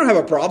 And I don't have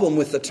a problem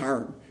with the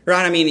term.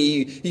 Right? I mean,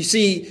 you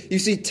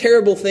see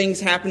terrible things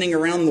happening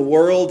around the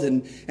world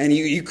and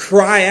you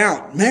cry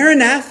out,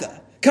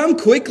 Maranatha, come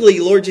quickly,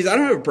 Lord Jesus. I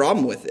don't have a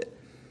problem with it.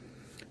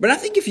 But I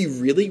think if you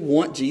really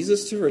want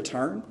Jesus to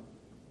return,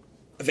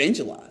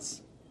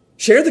 evangelize.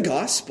 Share the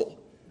gospel.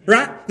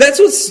 Right? That's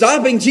what's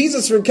stopping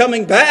Jesus from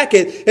coming back.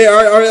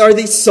 Are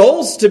these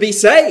souls to be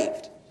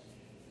saved?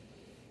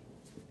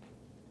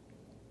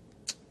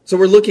 So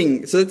we're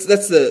looking, so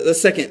that's the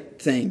second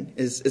thing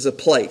is a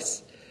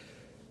place.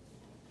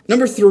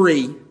 Number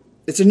 3,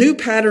 it's a new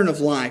pattern of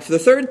life. The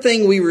third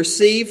thing we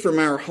receive from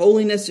our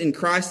holiness in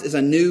Christ is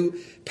a new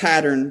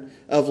pattern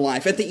of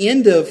life. At the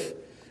end of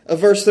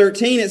verse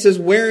 13, it says,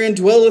 wherein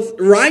dwelleth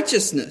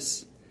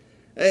righteousness.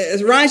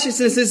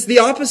 Righteousness is the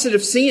opposite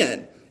of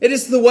sin. It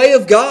is the way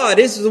of God.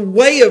 It is the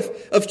way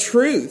of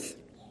truth.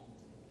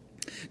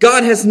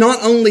 God has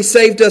not only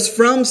saved us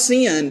from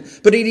sin,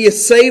 but He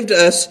has saved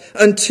us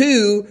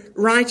unto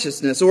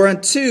righteousness or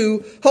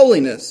unto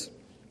holiness.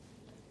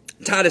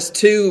 Titus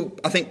 2,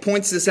 I think,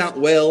 points this out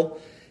well.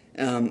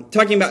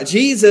 Talking about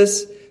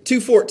Jesus,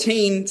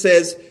 2:14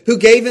 says, who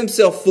gave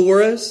Himself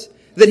for us,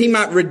 that He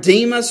might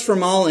redeem us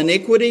from all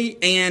iniquity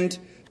and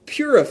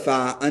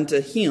purify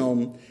unto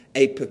Him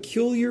a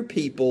peculiar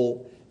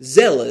people,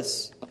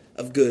 zealous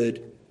of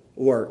good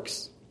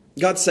works.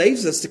 God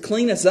saves us to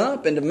clean us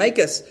up and to make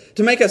us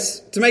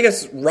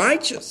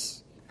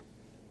righteous.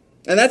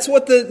 And that's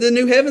what the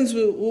new heavens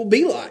will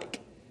be like.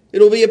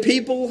 It'll be a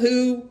people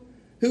who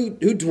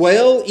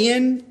dwell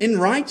in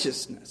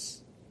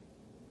righteousness.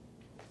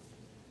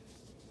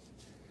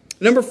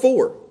 Number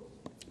 4,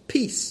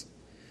 peace.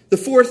 The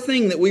fourth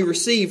thing that we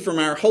receive from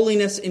our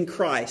holiness in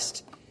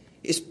Christ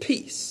is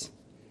peace.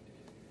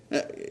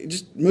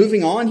 Just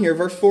moving on here,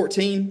 verse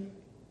 14.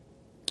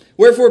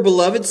 Wherefore,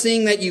 beloved,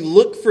 seeing that you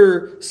look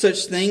for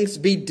such things,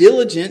 be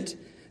diligent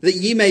that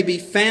ye may be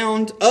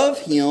found of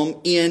Him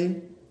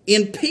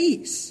in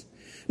peace.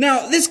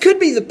 Now, this could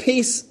be the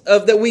peace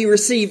that we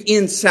receive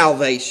in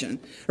salvation,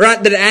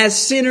 right? That as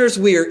sinners,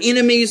 we are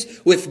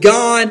enemies with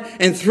God,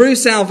 and through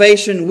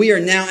salvation, we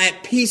are now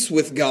at peace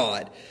with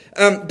God.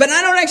 But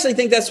I don't actually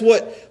think that's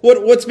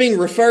what's being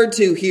referred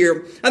to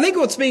here. I think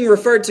what's being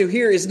referred to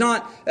here is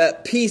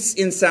not peace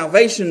in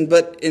salvation,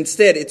 but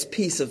instead it's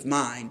peace of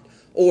mind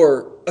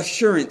or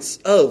assurance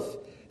of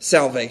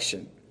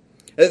salvation.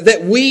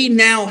 That we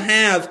now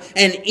have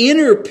an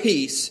inner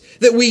peace,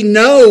 that we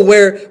know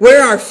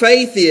where our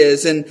faith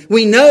is, and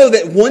we know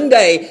that one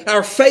day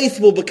our faith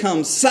will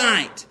become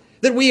sight.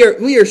 That we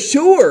are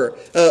sure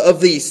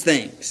of these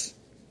things.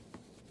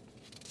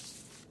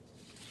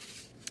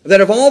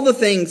 That of all the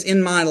things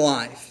in my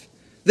life,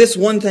 this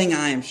one thing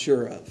I am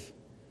sure of,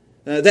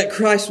 that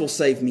Christ will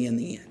save me in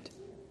the end.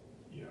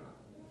 Yeah.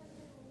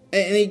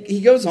 And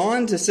he goes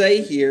on to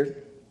say here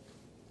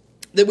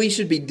that we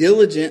should be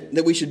diligent,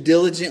 that we should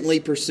diligently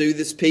pursue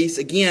this peace.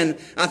 Again,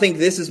 I think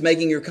this is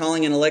making your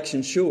calling and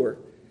election sure,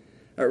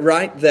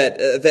 right?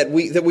 That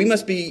we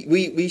must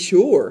be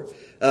sure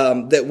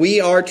that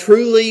we are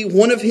truly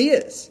one of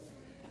His.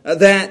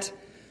 That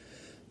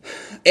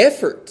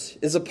effort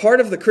is a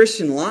part of the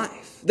Christian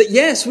life. That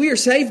yes, we are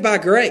saved by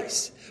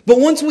grace, but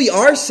once we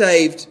are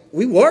saved,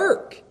 we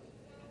work.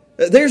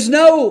 There's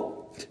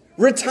no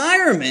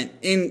retirement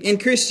in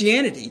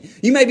Christianity.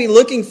 You may be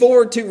looking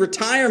forward to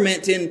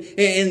retirement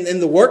in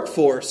the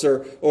workforce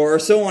or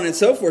so on and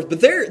so forth,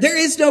 but there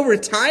is no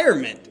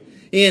retirement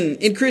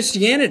in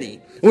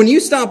Christianity. When you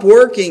stop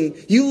working,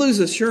 you lose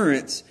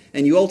assurance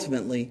and you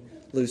ultimately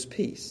lose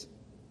peace.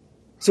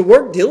 So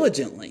work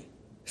diligently.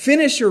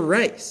 Finish your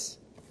race.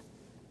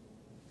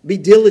 Be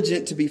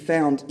diligent to be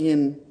found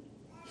in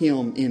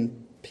Him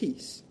in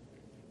peace.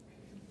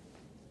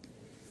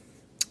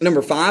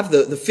 Number 5,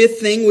 the fifth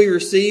thing we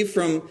receive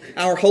from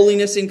our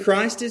holiness in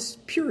Christ is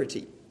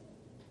purity.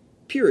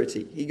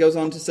 Purity. He goes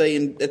on to say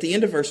at the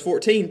end of verse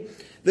 14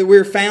 that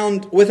we're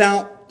found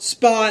without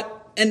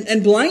spot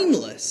and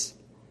blameless.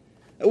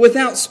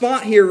 Without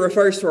spot here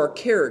refers to our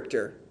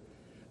character.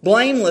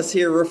 Blameless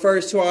here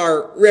refers to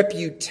our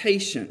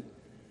reputation.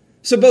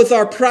 So both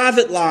our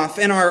private life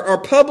and our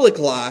public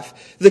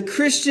life, the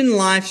Christian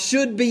life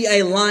should be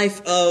a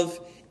life of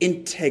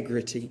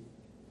integrity.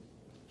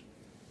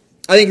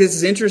 I think this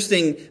is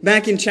interesting.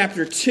 Back in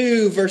chapter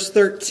 2, verse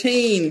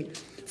 13,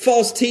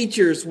 false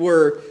teachers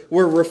were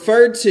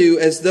referred to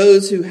as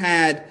those who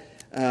had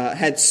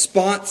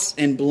spots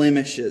and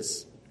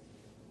blemishes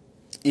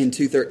in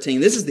 2:13.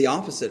 This is the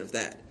opposite of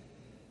that,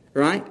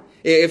 right?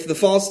 If the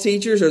false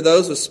teachers are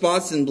those with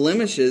spots and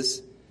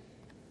blemishes,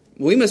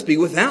 we must be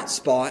without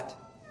spot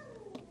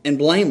and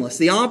blameless.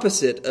 The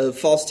opposite of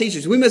false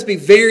teachers. We must be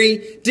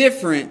very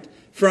different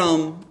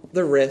from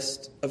the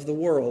rest of the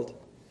world.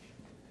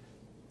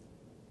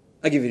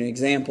 I'll give you an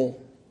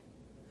example.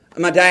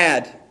 My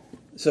dad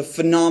is a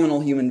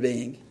phenomenal human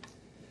being.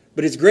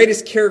 But his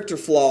greatest character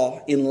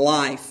flaw in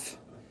life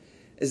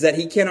is that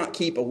he cannot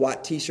keep a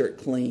white t-shirt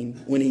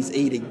clean when he's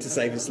eating to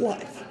save his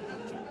life.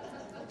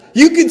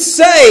 You could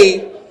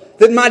say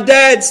that my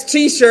dad's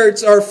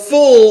t-shirts are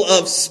full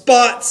of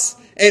spots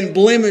and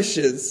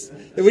blemishes.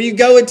 That when you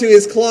go into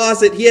his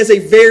closet, he has a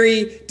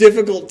very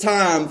difficult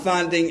time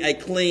finding a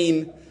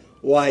clean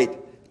white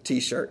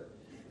t-shirt.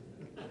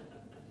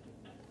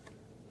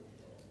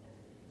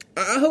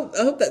 I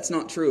hope that's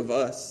not true of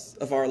us,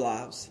 of our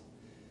lives.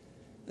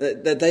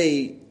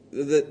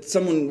 That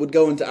someone would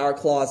go into our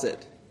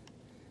closet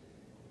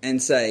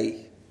and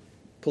say,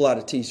 pull out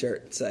a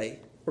t-shirt and say,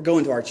 we're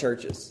going to our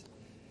churches.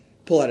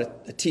 Pull out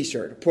a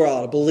t-shirt, pull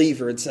out a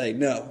believer and say,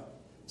 no,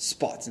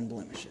 spots and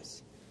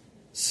blemishes.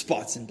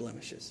 Spots and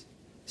blemishes.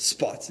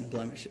 Spots and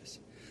blemishes.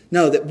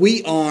 No, that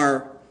we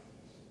are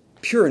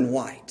pure and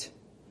white.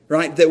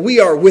 Right? That we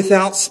are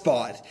without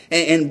spot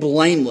and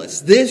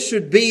blameless. This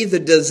should be the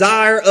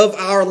desire of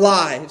our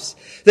lives.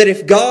 That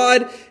if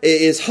God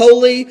is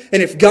holy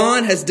and if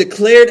God has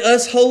declared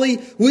us holy,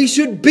 we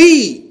should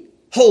be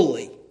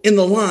holy in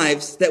the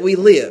lives that we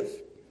live.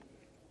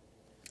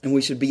 And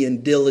we should be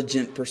in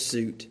diligent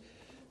pursuit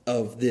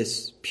of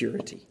this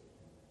purity.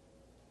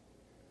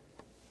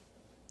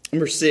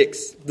 Number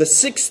 6, the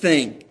sixth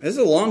thing. There's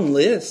a long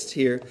list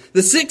here.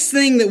 The sixth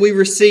thing that we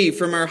receive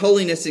from our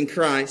holiness in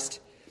Christ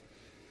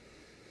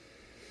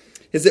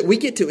is that we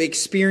get to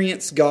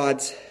experience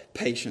God's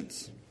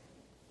patience.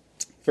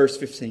 Verse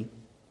 15.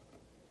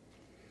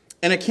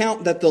 An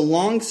account that the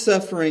long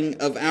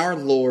suffering of our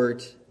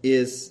Lord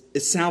is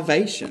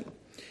salvation.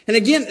 And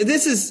again,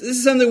 this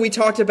is something we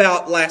talked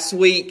about last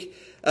week,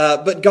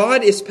 but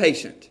God is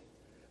patient.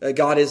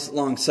 God is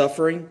long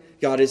suffering.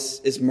 God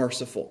is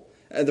merciful.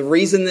 The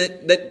reason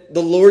that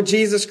the Lord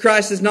Jesus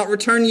Christ has not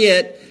returned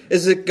yet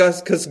is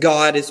because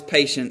God is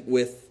patient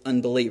with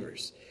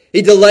unbelievers.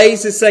 He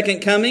delays His second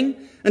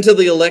coming until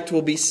the elect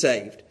will be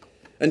saved.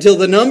 Until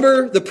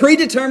the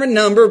predetermined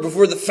number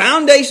before the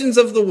foundations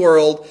of the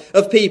world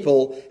of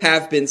people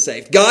have been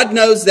saved. God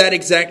knows that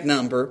exact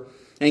number.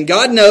 And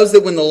God knows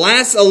that when the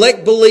last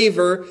elect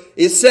believer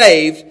is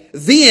saved,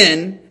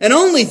 then and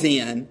only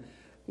then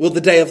will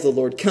the day of the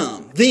Lord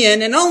come.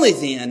 Then and only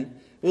then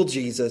will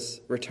Jesus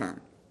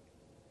return.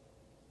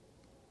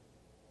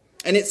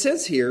 And it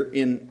says here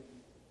in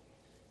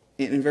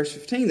verse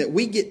 15 that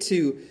we get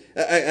to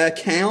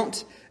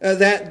account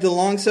that the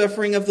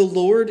long-suffering of the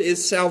Lord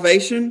is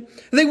salvation.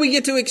 I think we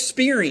get to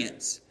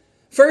experience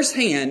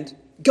firsthand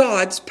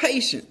God's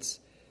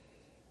patience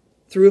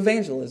through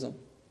evangelism,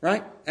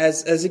 right?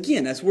 As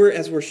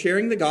we're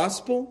sharing the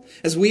gospel,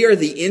 as we are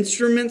the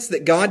instruments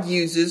that God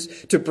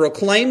uses to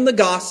proclaim the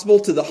gospel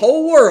to the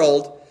whole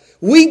world,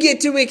 we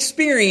get to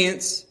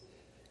experience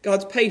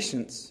God's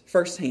patience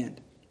firsthand.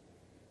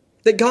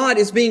 That God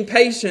is being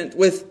patient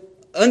with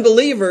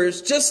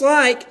unbelievers just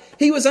like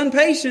He was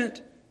impatient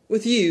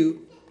with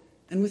you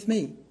and with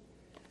me.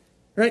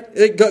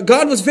 Right?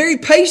 God was very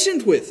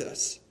patient with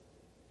us.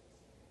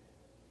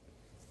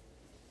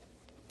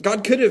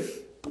 God could have,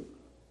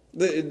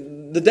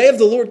 the day of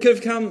the Lord could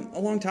have come a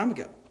long time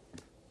ago.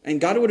 And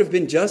God would have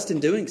been just in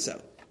doing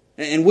so.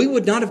 And we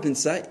would not have been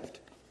saved.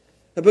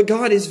 But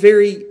God is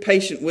very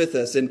patient with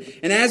us. And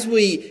as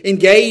we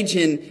engage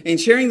in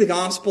sharing the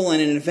gospel and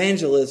in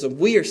evangelism,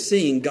 we are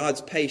seeing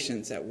God's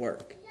patience at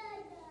work.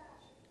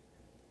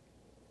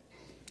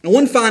 And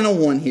one final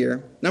one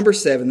here, number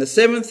 7. The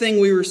seventh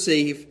thing we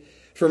receive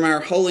from our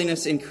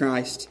holiness in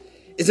Christ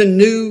is a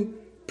new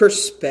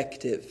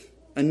perspective.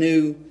 A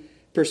new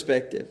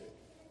perspective.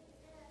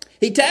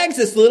 He tags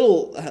this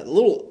little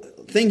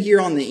thing here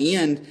on the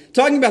end,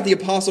 talking about the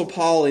Apostle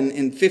Paul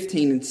in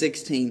 15 and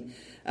 16.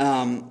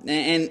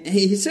 And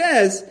he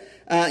says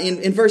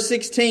in verse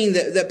 16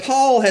 that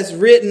Paul has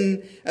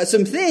written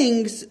some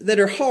things that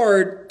are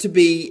hard to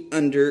be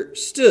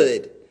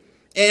understood.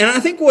 And I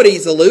think what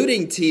he's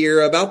alluding to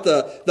here about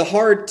the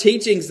hard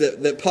teachings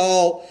that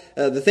Paul,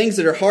 the things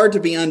that are hard to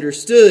be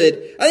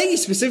understood, I think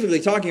he's specifically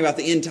talking about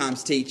the end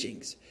times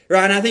teachings.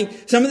 Right? And I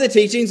think some of the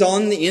teachings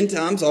on the end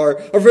times are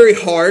very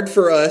hard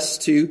for us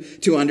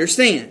to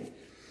understand.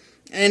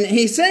 And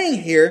he's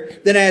saying here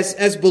that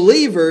as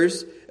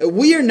believers,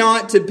 we are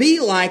not to be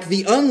like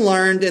the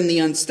unlearned and the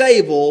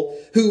unstable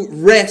who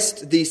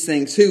wrest these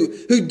things,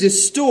 who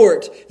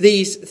distort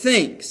these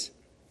things.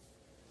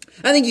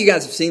 I think you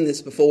guys have seen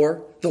this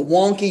before. The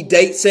wonky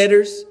date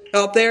setters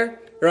out there,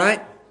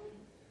 right?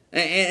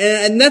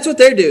 And that's what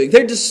they're doing.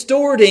 They're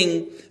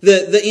distorting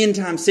the end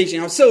times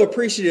teaching. I was so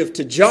appreciative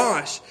to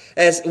Josh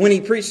as when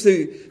he preached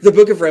through the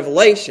book of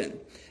Revelation.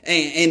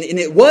 And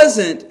it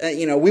wasn't,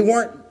 we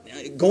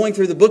weren't going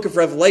through the book of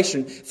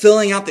Revelation,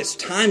 filling out this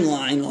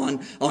timeline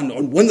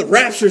on when the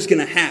rapture is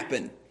going to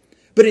happen.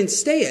 But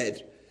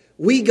instead,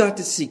 we got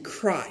to see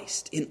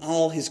Christ in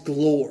all His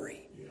glory.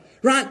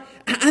 Right?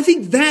 I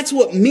think that's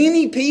what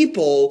many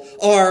people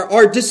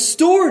are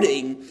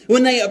distorting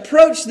when they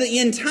approach the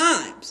end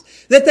times.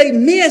 That they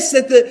miss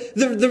that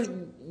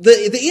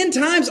the end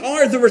times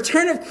are the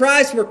return of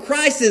Christ, where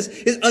Christ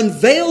is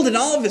unveiled in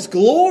all of His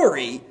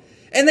glory.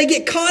 And they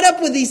get caught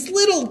up with these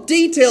little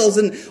details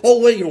and,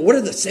 what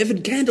do the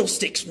 7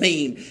 candlesticks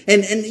mean?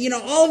 And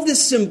all of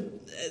this,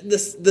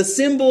 the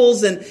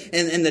symbols and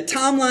the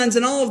timelines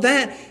and all of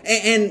that.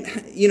 And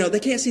they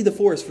can't see the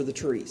forest for the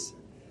trees.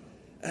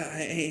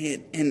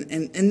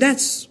 And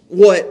that's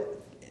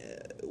what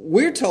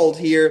we're told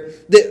here,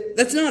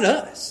 that's not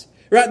us.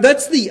 Right?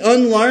 That's the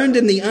unlearned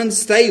and the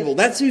unstable.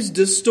 That's who's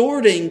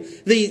distorting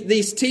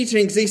these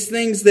teachings, these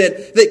things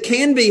that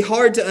can be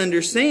hard to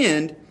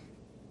understand.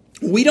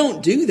 We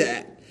don't do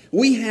that.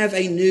 We have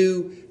a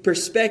new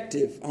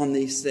perspective on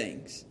these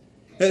things.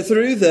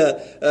 Through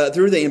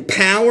the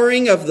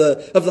empowering of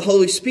the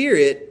Holy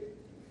Spirit,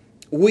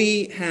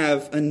 we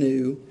have a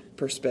new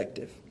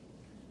perspective.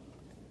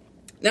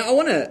 Now, I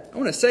want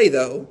to say,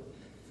 though,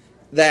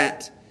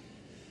 that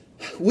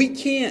we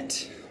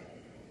can't,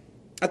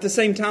 at the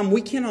same time,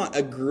 we cannot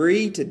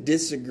agree to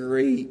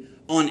disagree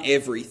on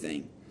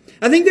everything.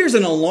 I think there's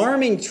an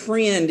alarming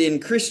trend in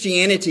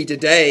Christianity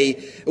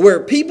today where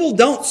people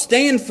don't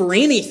stand for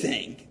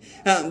anything.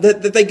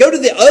 That they go to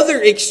the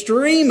other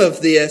extreme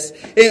of this,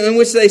 in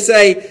which they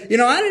say,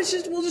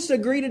 we'll just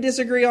agree to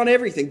disagree on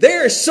everything.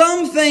 There are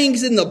some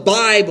things in the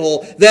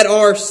Bible that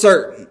are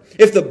certain.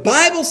 If the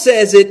Bible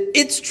says it,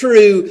 it's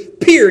true,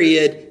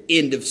 period,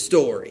 end of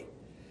story.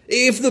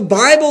 If the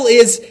Bible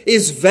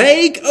is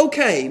vague,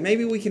 okay,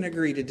 maybe we can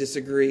agree to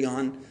disagree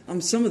on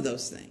some of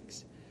those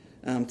things.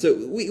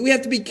 So we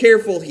have to be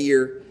careful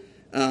here.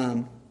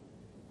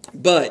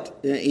 But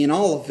in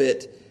all of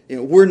it,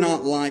 we're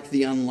not like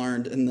the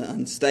unlearned and the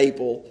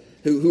unstable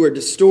who are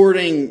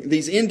distorting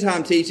these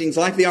end-time teachings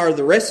like they are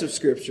the rest of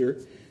Scripture,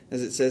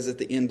 as it says at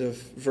the end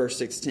of verse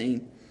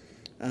 16.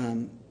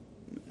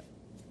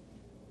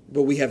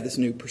 But we have this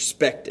new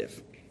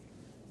perspective.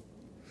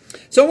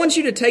 So I want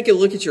you to take a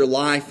look at your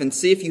life and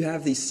see if you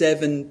have these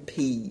 7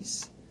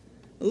 P's.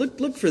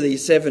 Look for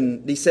these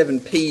seven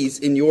P's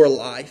in your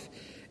life.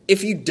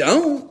 If you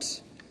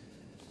don't,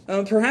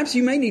 perhaps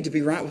you may need to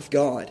be right with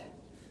God.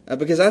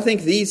 Because I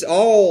think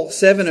all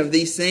 7 of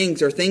these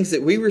things are things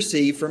that we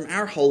receive from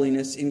our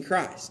holiness in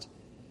Christ.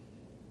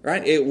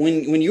 Right?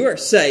 When you are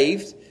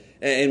saved,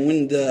 and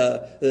when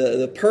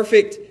the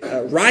perfect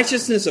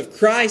righteousness of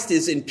Christ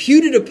is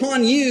imputed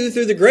upon you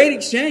through the great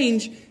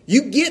exchange,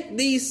 you get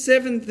these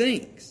 7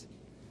 things.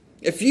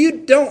 If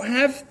you don't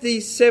have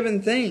these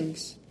 7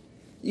 things,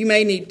 you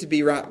may need to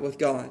be right with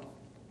God.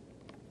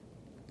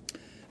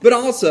 But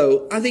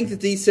also, I think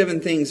that these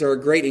 7 things are a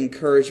great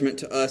encouragement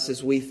to us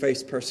as we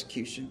face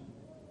persecution.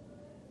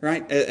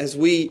 Right? As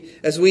we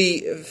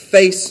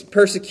face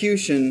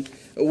persecution,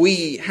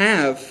 we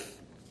are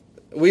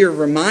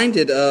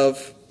reminded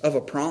of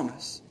a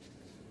promise.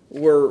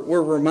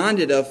 We're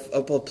reminded of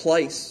a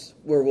place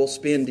where we'll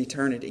spend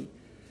eternity.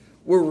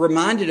 We're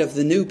reminded of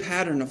the new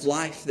pattern of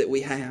life that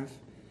we have.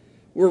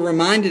 We're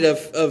reminded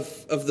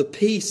of the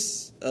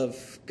peace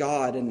of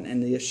God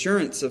and the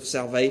assurance of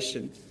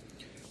salvation.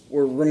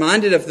 We're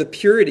reminded of the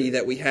purity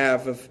that we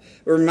have.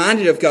 We're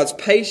reminded of God's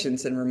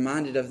patience and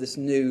reminded of this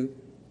new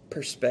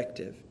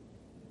perspective.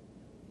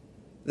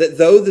 That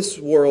though this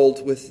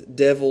world with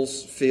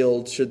devils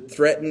filled should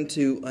threaten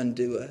to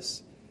undo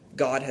us,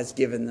 God has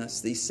given us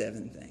these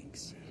 7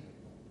 things.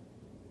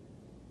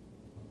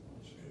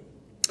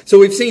 So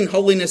we've seen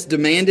holiness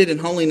demanded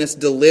and holiness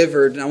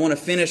delivered. And I want to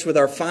finish with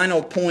our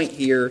final point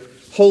here.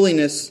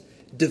 Holiness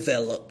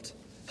developed.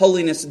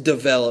 Holiness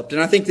developed.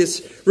 And I think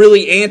this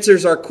really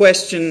answers our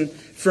question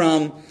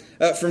from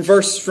back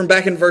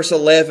in verse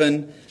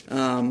 11.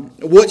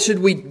 What should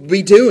we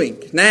be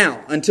doing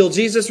now until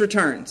Jesus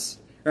returns?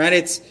 Right?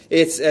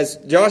 It's as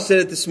Josh said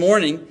it this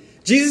morning,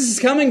 Jesus is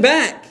coming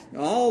back.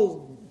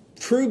 All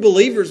true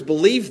believers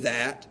believe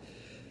that.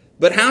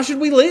 But how should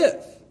we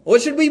live?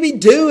 What should we be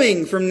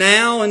doing from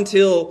now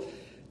until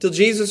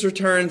Jesus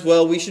returns?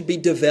 Well, we should be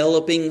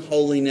developing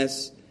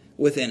holiness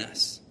within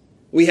us.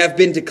 We have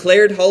been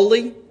declared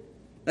holy.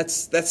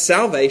 That's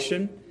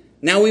salvation.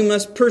 Now we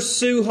must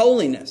pursue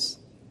holiness,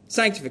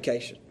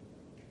 sanctification.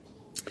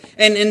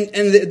 And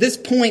this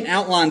point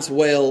outlines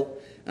well.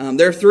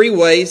 There are 3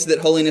 ways that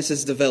holiness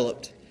is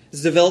developed.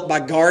 It's developed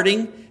by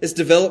guarding, it's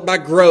developed by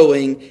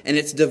growing, and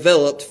it's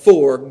developed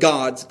for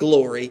God's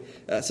glory.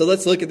 So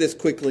let's look at this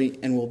quickly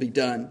and we'll be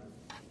done.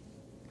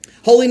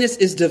 Holiness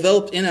is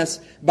developed in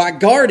us by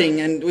guarding,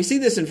 and we see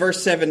this in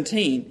verse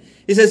 17.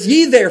 It says,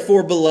 "Ye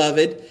therefore,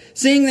 beloved,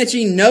 seeing that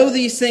ye know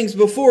these things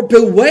before,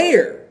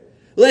 beware,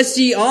 lest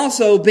ye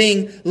also,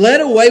 being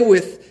led away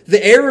with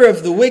the error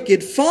of the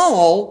wicked,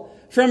 fall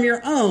from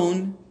your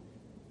own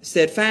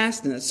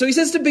steadfastness." So he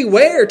says to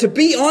beware, to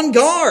be on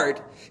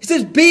guard. He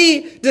says,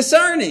 be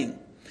discerning.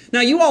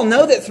 Now, you all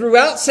know that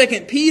throughout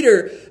 2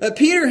 Peter,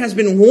 Peter has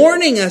been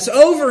warning us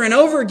over and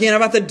over again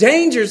about the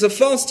dangers of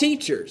false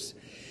teachers.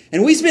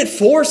 And we spent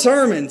 4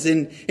 sermons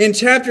in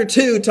chapter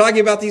 2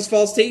 talking about these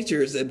false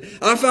teachers. And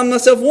I found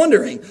myself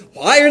wondering,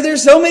 why are there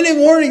so many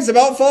warnings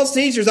about false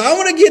teachers? I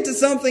want to get to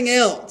something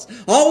else.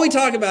 All we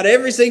talk about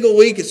every single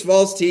week is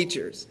false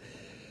teachers.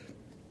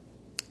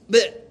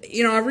 But,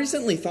 I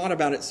recently thought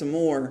about it some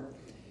more.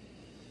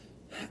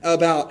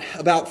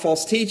 About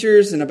false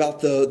teachers and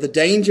about the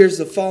dangers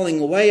of falling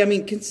away. I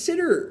mean,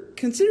 consider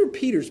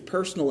Peter's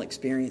personal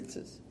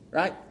experiences,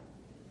 right?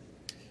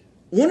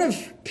 One of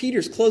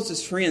Peter's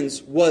closest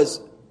friends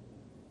was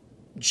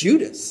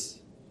Judas,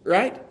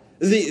 right?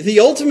 The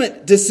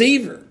ultimate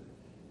deceiver,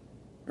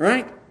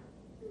 right?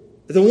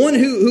 The one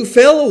who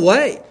fell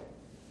away.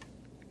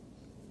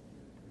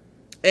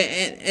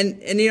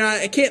 And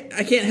I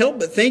can't help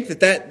but think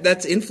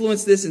that's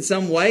influenced this in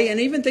some way. And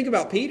even think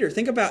about Peter.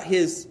 Think about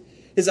his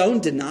own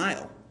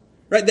denial,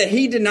 right? That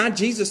he denied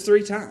Jesus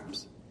 3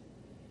 times.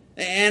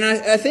 And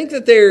I think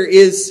that there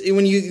is,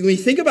 when you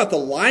think about the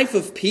life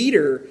of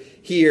Peter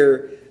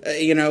here,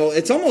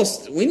 it's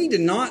almost, we need to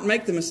not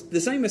make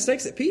the same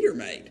mistakes that Peter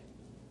made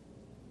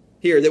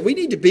here. That we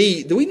need to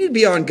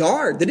be on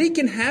guard. That it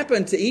can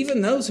happen to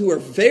even those who are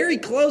very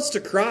close to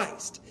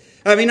Christ.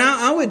 I mean,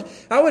 I would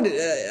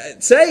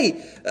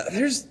say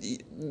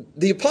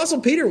the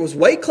Apostle Peter was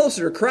way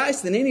closer to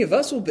Christ than any of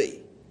us will be.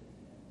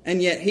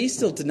 And yet he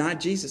still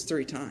denied Jesus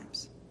 3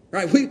 times.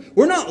 Right?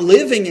 We're not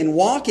living and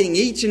walking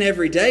each and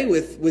every day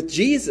with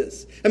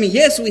Jesus. I mean,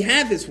 yes, we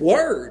have His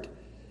Word,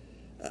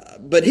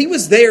 but He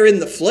was there in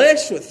the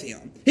flesh with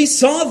Him. He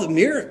saw the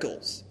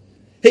miracles.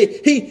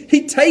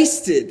 He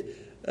tasted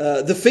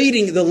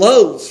the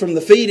loaves from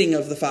the feeding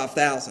of the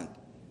 5,000.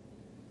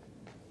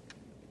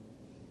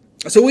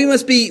 So we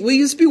must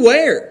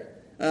beware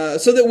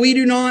so that we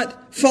do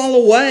not fall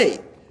away.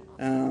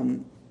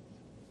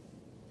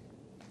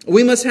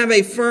 We must have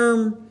a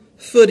firm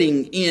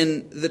footing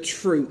in the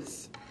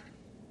truth.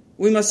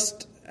 We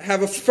must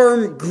have a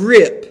firm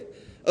grip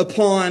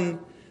upon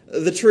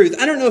the truth.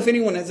 I don't know if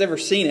anyone has ever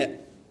seen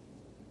it.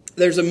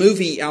 There's a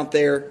movie out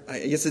there. I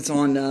guess it's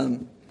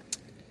on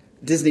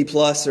Disney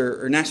Plus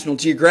or National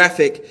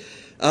Geographic.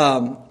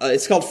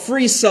 It's called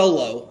Free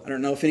Solo. I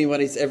don't know if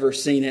anybody's ever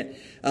seen it.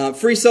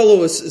 Free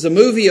Solo is a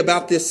movie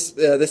about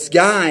this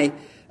guy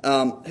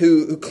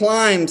who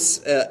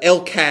climbs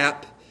El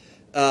Cap,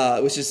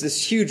 which is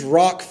this huge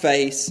rock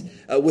face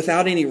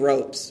without any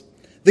ropes.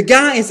 The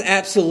guy is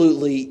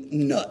absolutely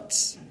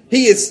nuts.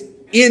 He is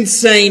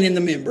insane in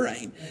the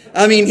membrane.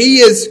 I mean,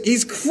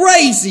 he's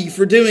crazy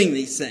for doing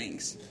these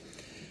things.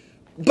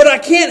 But I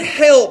can't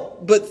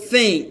help but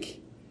think,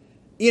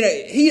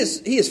 he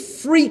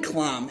is free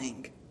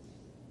climbing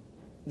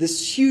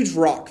this huge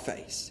rock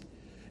face.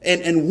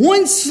 And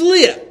one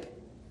slip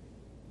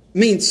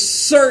means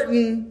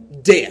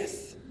certain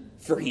death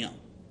for him.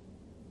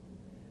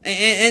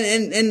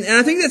 And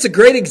I think that's a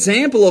great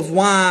example of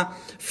why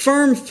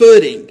firm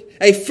footing,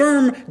 a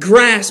firm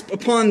grasp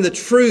upon the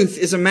truth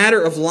is a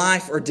matter of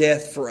life or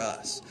death for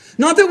us.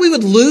 Not that we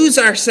would lose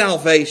our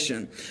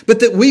salvation, but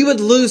that we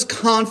would lose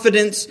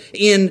confidence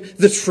in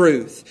the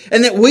truth.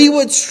 And that we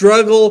would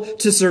struggle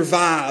to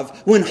survive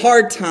when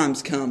hard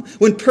times come,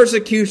 when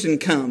persecution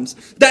comes.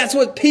 That's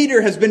what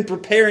Peter has been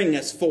preparing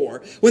us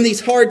for. When these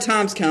hard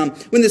times come,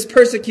 when this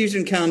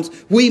persecution comes,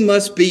 we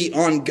must be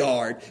on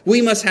guard.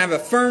 We must have a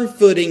firm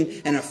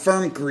footing and a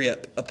firm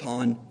grip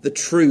upon the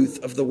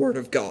truth of the Word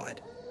of God.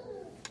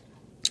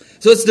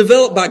 So it's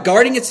developed by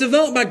guarding, it's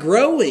developed by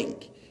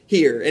growing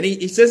here. And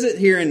he says it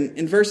here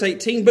in verse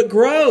 18, but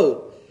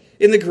grow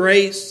in the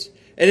grace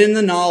and in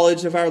the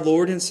knowledge of our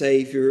Lord and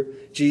Savior,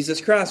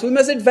 Jesus Christ. We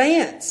must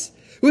advance.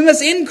 We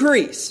must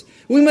increase.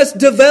 We must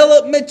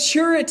develop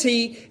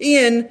maturity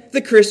in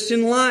the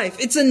Christian life.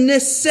 It's a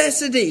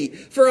necessity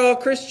for all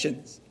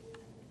Christians.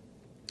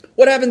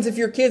 What happens if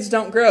your kids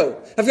don't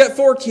grow? I've got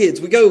 4 kids.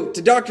 We go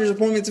to doctor's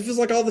appointments. It feels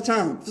like all the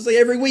time. It feels like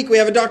every week we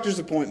have a doctor's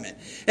appointment.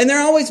 And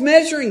they're always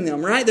measuring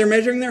them, right? They're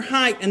measuring their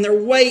height and their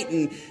weight.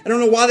 And I don't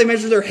know why they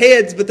measure their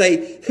heads, but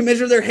they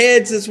measure their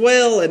heads as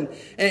well. And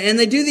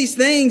they do these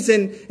things.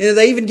 And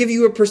they even give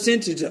you a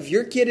percentage of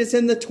your kid is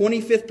in the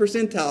 25th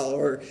percentile.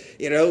 Or,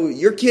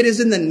 your kid is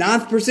in the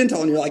 9th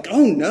percentile. And you're like,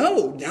 oh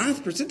no,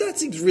 9th percentile? That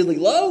seems really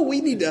low.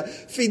 We need to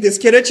feed this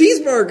kid a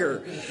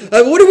cheeseburger.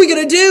 What are we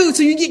going to do?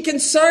 So you get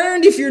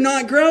concerned if you're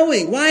not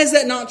growing. Why is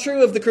that not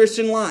true of the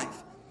Christian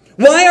life?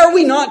 Why are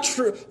we not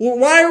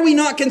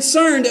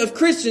concerned of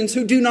Christians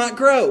who do not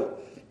grow?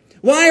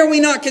 Why are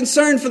we not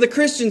concerned for the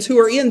Christians who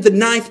are in the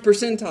 9th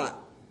percentile?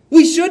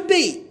 We should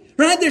be,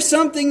 right? There's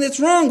something that's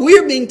wrong.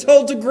 We're being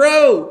told to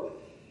grow.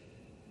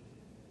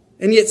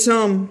 And yet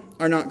some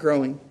are not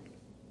growing.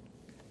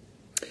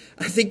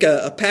 I think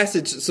a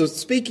passage, so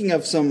speaking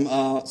of some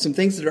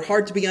things that are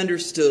hard to be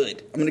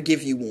understood, I'm going to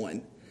give you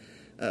one.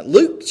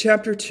 Luke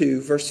chapter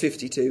 2, verse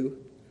 52.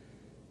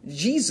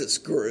 Jesus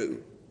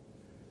grew.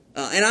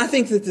 And I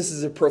think that this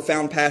is a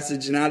profound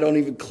passage, and I don't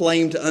even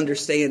claim to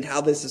understand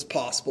how this is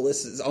possible.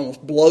 This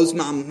almost blows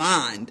my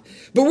mind.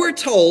 But we're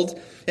told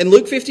in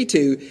Luke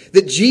 52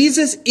 that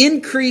Jesus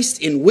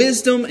increased in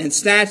wisdom and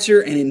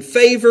stature and in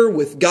favor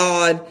with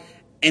God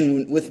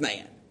and with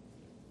man.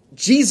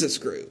 Jesus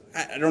grew.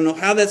 I don't know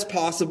how that's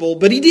possible,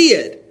 but He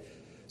did.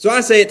 So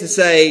I say it to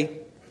say,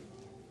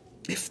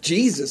 if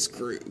Jesus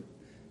grew,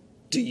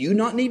 do you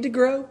not need to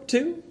grow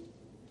too?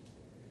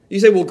 You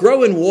say, well,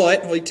 grow in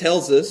what? Well, He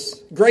tells us.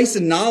 Grace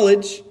and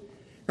knowledge.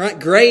 Right?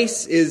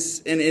 Grace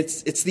is, and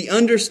it's the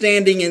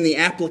understanding and the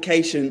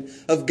application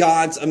of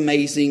God's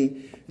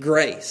amazing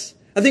grace.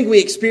 I think we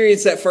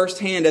experienced that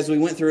firsthand as we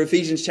went through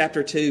Ephesians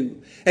chapter 2,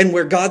 and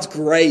where God's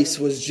grace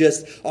was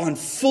just on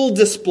full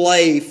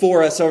display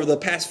for us over the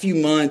past few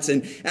months.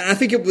 And I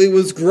think it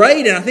was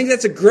great, and I think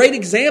that's a great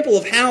example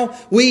of how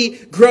we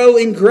grow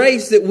in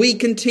grace, that we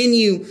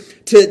continue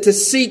to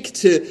seek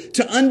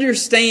to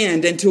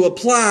understand and to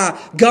apply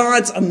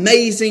God's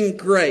amazing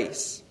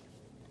grace.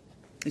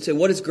 You say,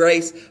 what is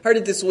grace? I heard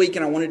it this week,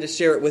 and I wanted to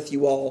share it with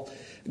you all.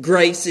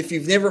 Grace, if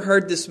you've never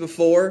heard this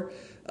before,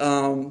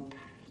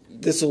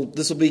 this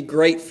will be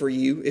great for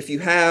you. If you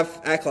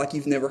have, act like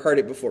you've never heard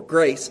it before.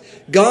 Grace.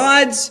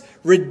 God's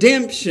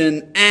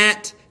redemption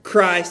at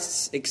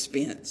Christ's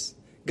expense.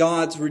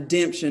 God's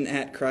redemption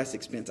at Christ's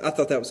expense. I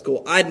thought that was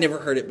cool. I'd never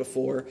heard it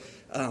before.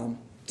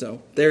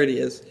 So there it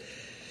is.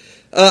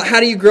 How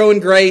do you grow in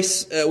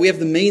grace? We have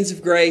the means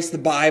of grace, the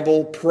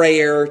Bible,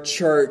 prayer,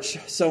 church,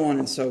 so on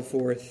and so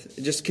forth.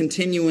 Just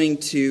continuing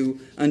to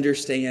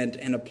understand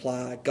and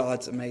apply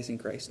God's amazing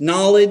grace.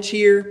 Knowledge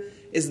here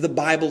is the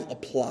Bible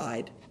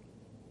applied.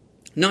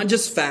 Not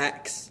just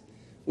facts.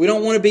 We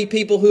don't want to be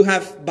people who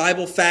have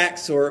Bible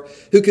facts or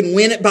who can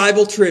win at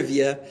Bible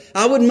trivia.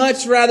 I would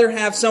much rather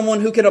have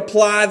someone who can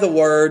apply the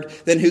Word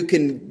than who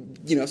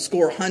can,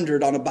 score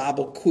 100 on a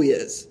Bible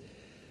quiz.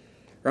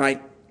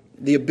 Right?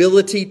 The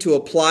ability to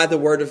apply the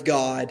Word of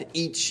God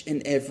each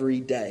and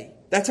every day.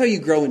 That's how you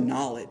grow in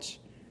knowledge.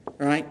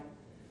 Right?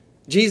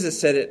 Jesus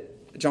said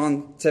it,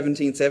 John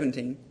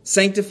 17:17.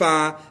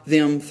 Sanctify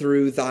them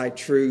through thy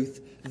truth.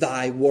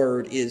 Thy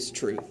word is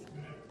truth.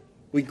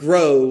 We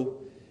grow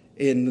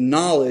in the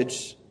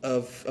knowledge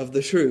of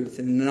the truth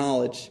and the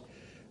knowledge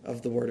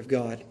of the Word of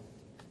God.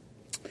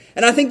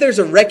 And I think there's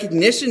a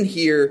recognition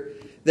here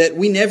that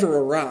we never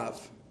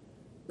arrive.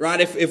 Right?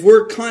 If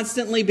we're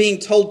constantly being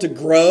told to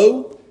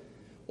grow,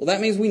 well,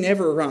 that means we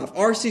never arrive.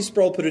 R.C.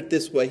 Sproul put it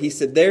this way. He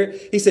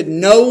said,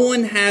 no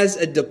one has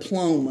a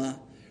diploma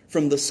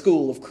from the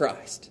school of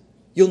Christ.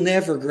 You'll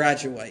never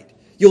graduate.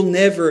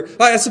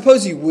 I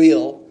suppose you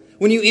will.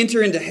 When you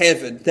enter into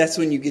heaven, that's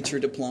when you get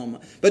your diploma.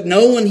 But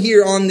no one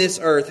here on this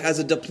earth has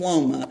a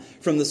diploma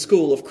from the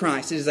school of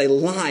Christ. It is a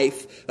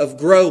life of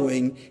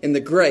growing in the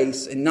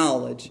grace and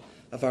knowledge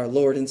of our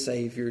Lord and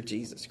Savior,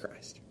 Jesus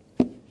Christ.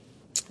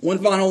 One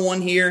final one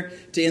here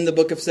to end the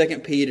book of 2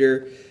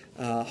 Peter.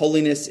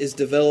 Holiness is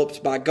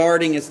developed by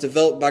guarding, it's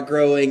developed by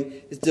growing,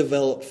 it's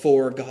developed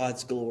for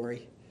God's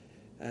glory.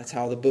 That's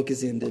how the book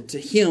is ended. To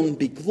Him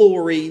be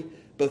glory,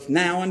 both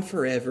now and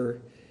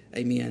forever.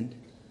 Amen.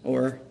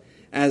 Or,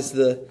 as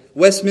the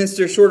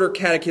Westminster Shorter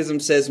Catechism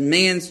says,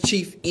 man's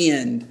chief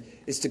end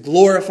is to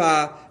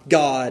glorify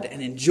God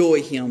and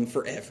enjoy Him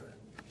forever.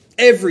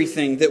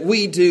 Everything that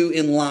we do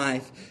in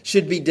life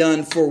should be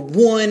done for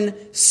one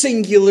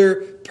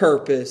singular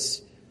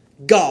purpose,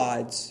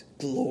 God's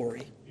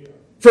glory.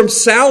 From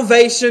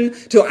salvation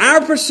to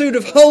our pursuit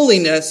of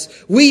holiness,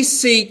 we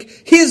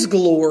seek His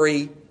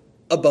glory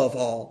above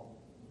all.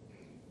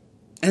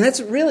 And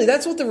that's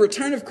what the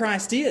return of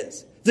Christ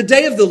is. The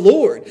day of the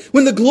Lord,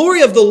 when the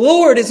glory of the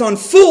Lord is on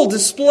full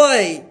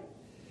display,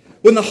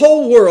 when the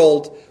whole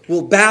world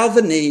will bow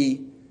the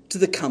knee to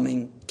the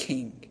coming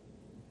King.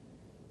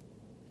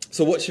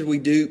 So what should we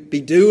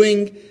be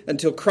doing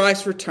until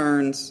Christ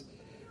returns?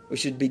 We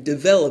should be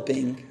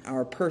developing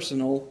our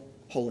personal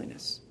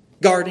holiness.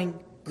 Guarding,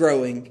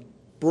 growing,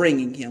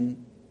 bringing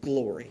Him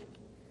glory.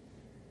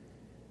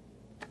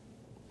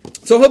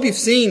 So I hope you've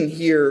seen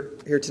here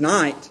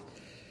tonight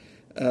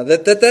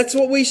that's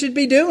what we should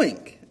be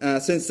doing.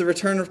 Since the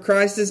return of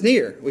Christ is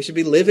near. We should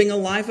be living a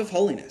life of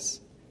holiness.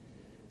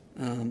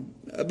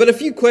 But a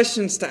few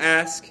questions to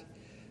ask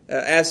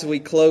as we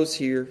close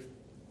here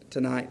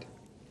tonight.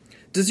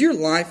 Does your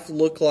life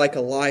look like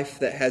a life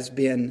that has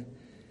been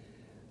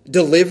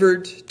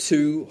delivered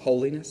to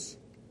holiness?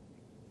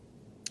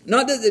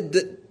 Not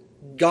that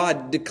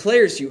God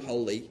declares you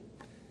holy,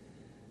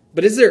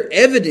 but is there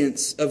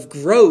evidence of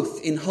growth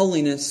in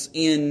holiness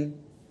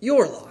in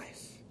your life?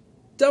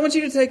 I want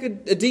you to take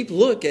a deep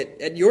look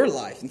at your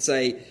life and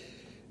say,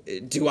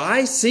 do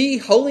I see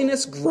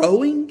holiness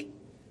growing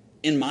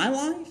in my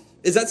life?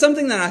 Is that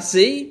something that I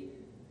see?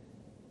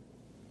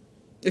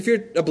 If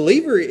you're a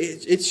believer,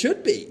 it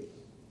should be.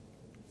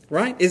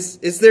 Right?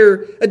 Is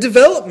there a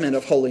development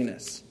of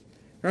holiness?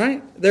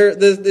 Right?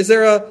 Is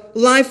there a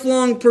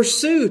lifelong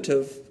pursuit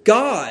of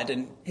God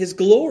and His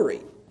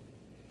glory?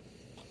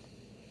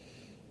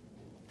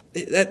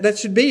 That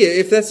should be.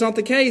 If that's not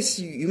the case,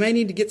 you may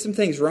need to get some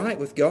things right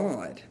with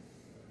God.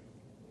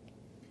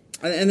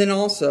 And then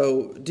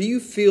also, do you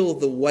feel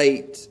the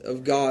weight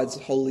of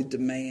God's holy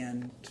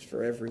demand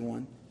for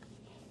everyone?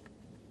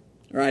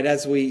 Right,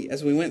 as we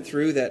went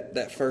through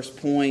that first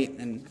point,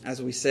 and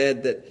as we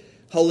said that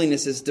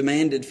holiness is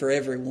demanded for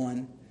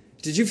everyone,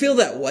 did you feel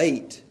that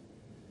weight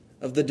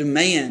of the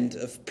demand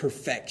of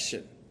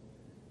perfection?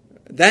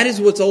 That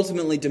is what's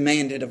ultimately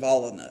demanded of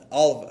all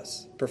of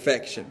us,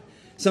 perfection.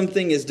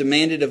 Something is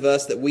demanded of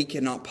us that we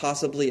cannot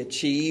possibly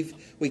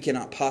achieve, we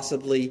cannot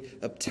possibly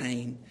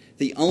obtain.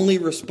 The only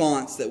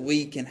response that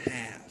we can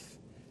have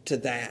to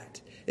that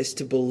is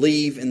to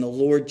believe in the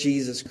Lord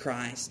Jesus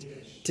Christ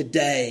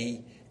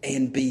today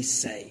and be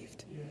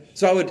saved.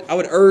 So I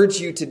would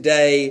urge you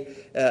today,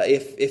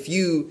 if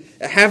you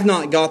have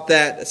not got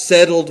that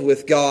settled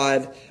with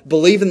God,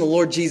 believe in the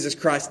Lord Jesus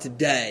Christ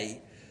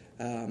today.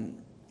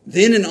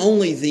 Then and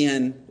only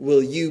then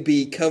will you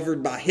be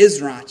covered by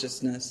His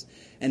righteousness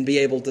and be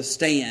able to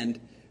stand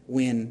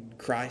when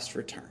Christ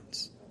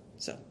returns.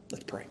 So,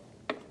 let's pray.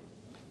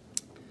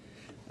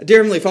 Dear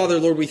Heavenly Father,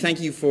 Lord, we thank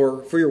You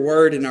for your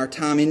word and our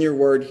time in Your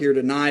word here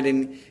tonight.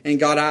 And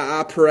God,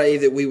 I pray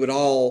that we would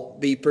all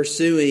be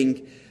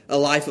pursuing a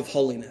life of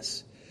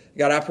holiness.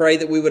 God, I pray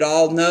that we would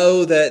all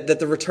know that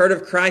the return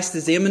of Christ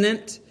is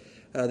imminent,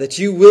 that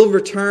You will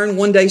return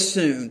one day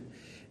soon.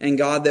 And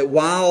God, that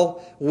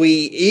while we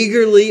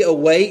eagerly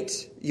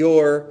await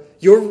Your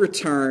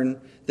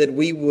return, that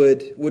we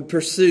would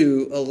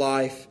pursue a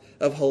life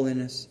of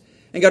holiness.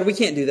 And God, we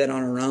can't do that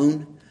on our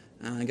own.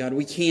 God,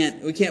 we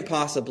can't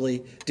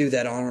possibly do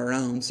that on our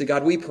own. So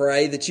God, we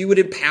pray that you would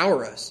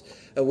empower us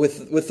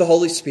with the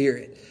Holy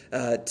Spirit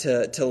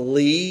to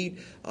lead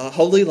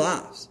holy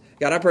lives.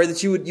 God, I pray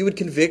that you would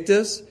convict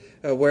us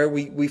where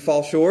we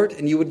fall short,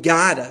 and you would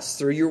guide us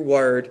through your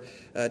word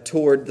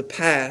toward the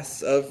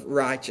paths of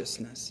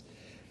righteousness.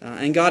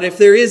 And God, if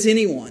there is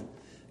anyone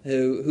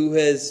who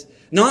has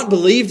not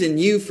believed in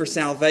you for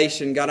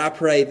salvation, God, I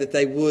pray that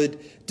they would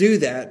do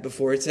that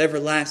before it's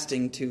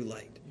everlasting too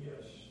late.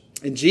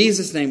 In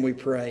Jesus' name we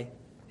pray.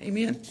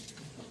 Amen.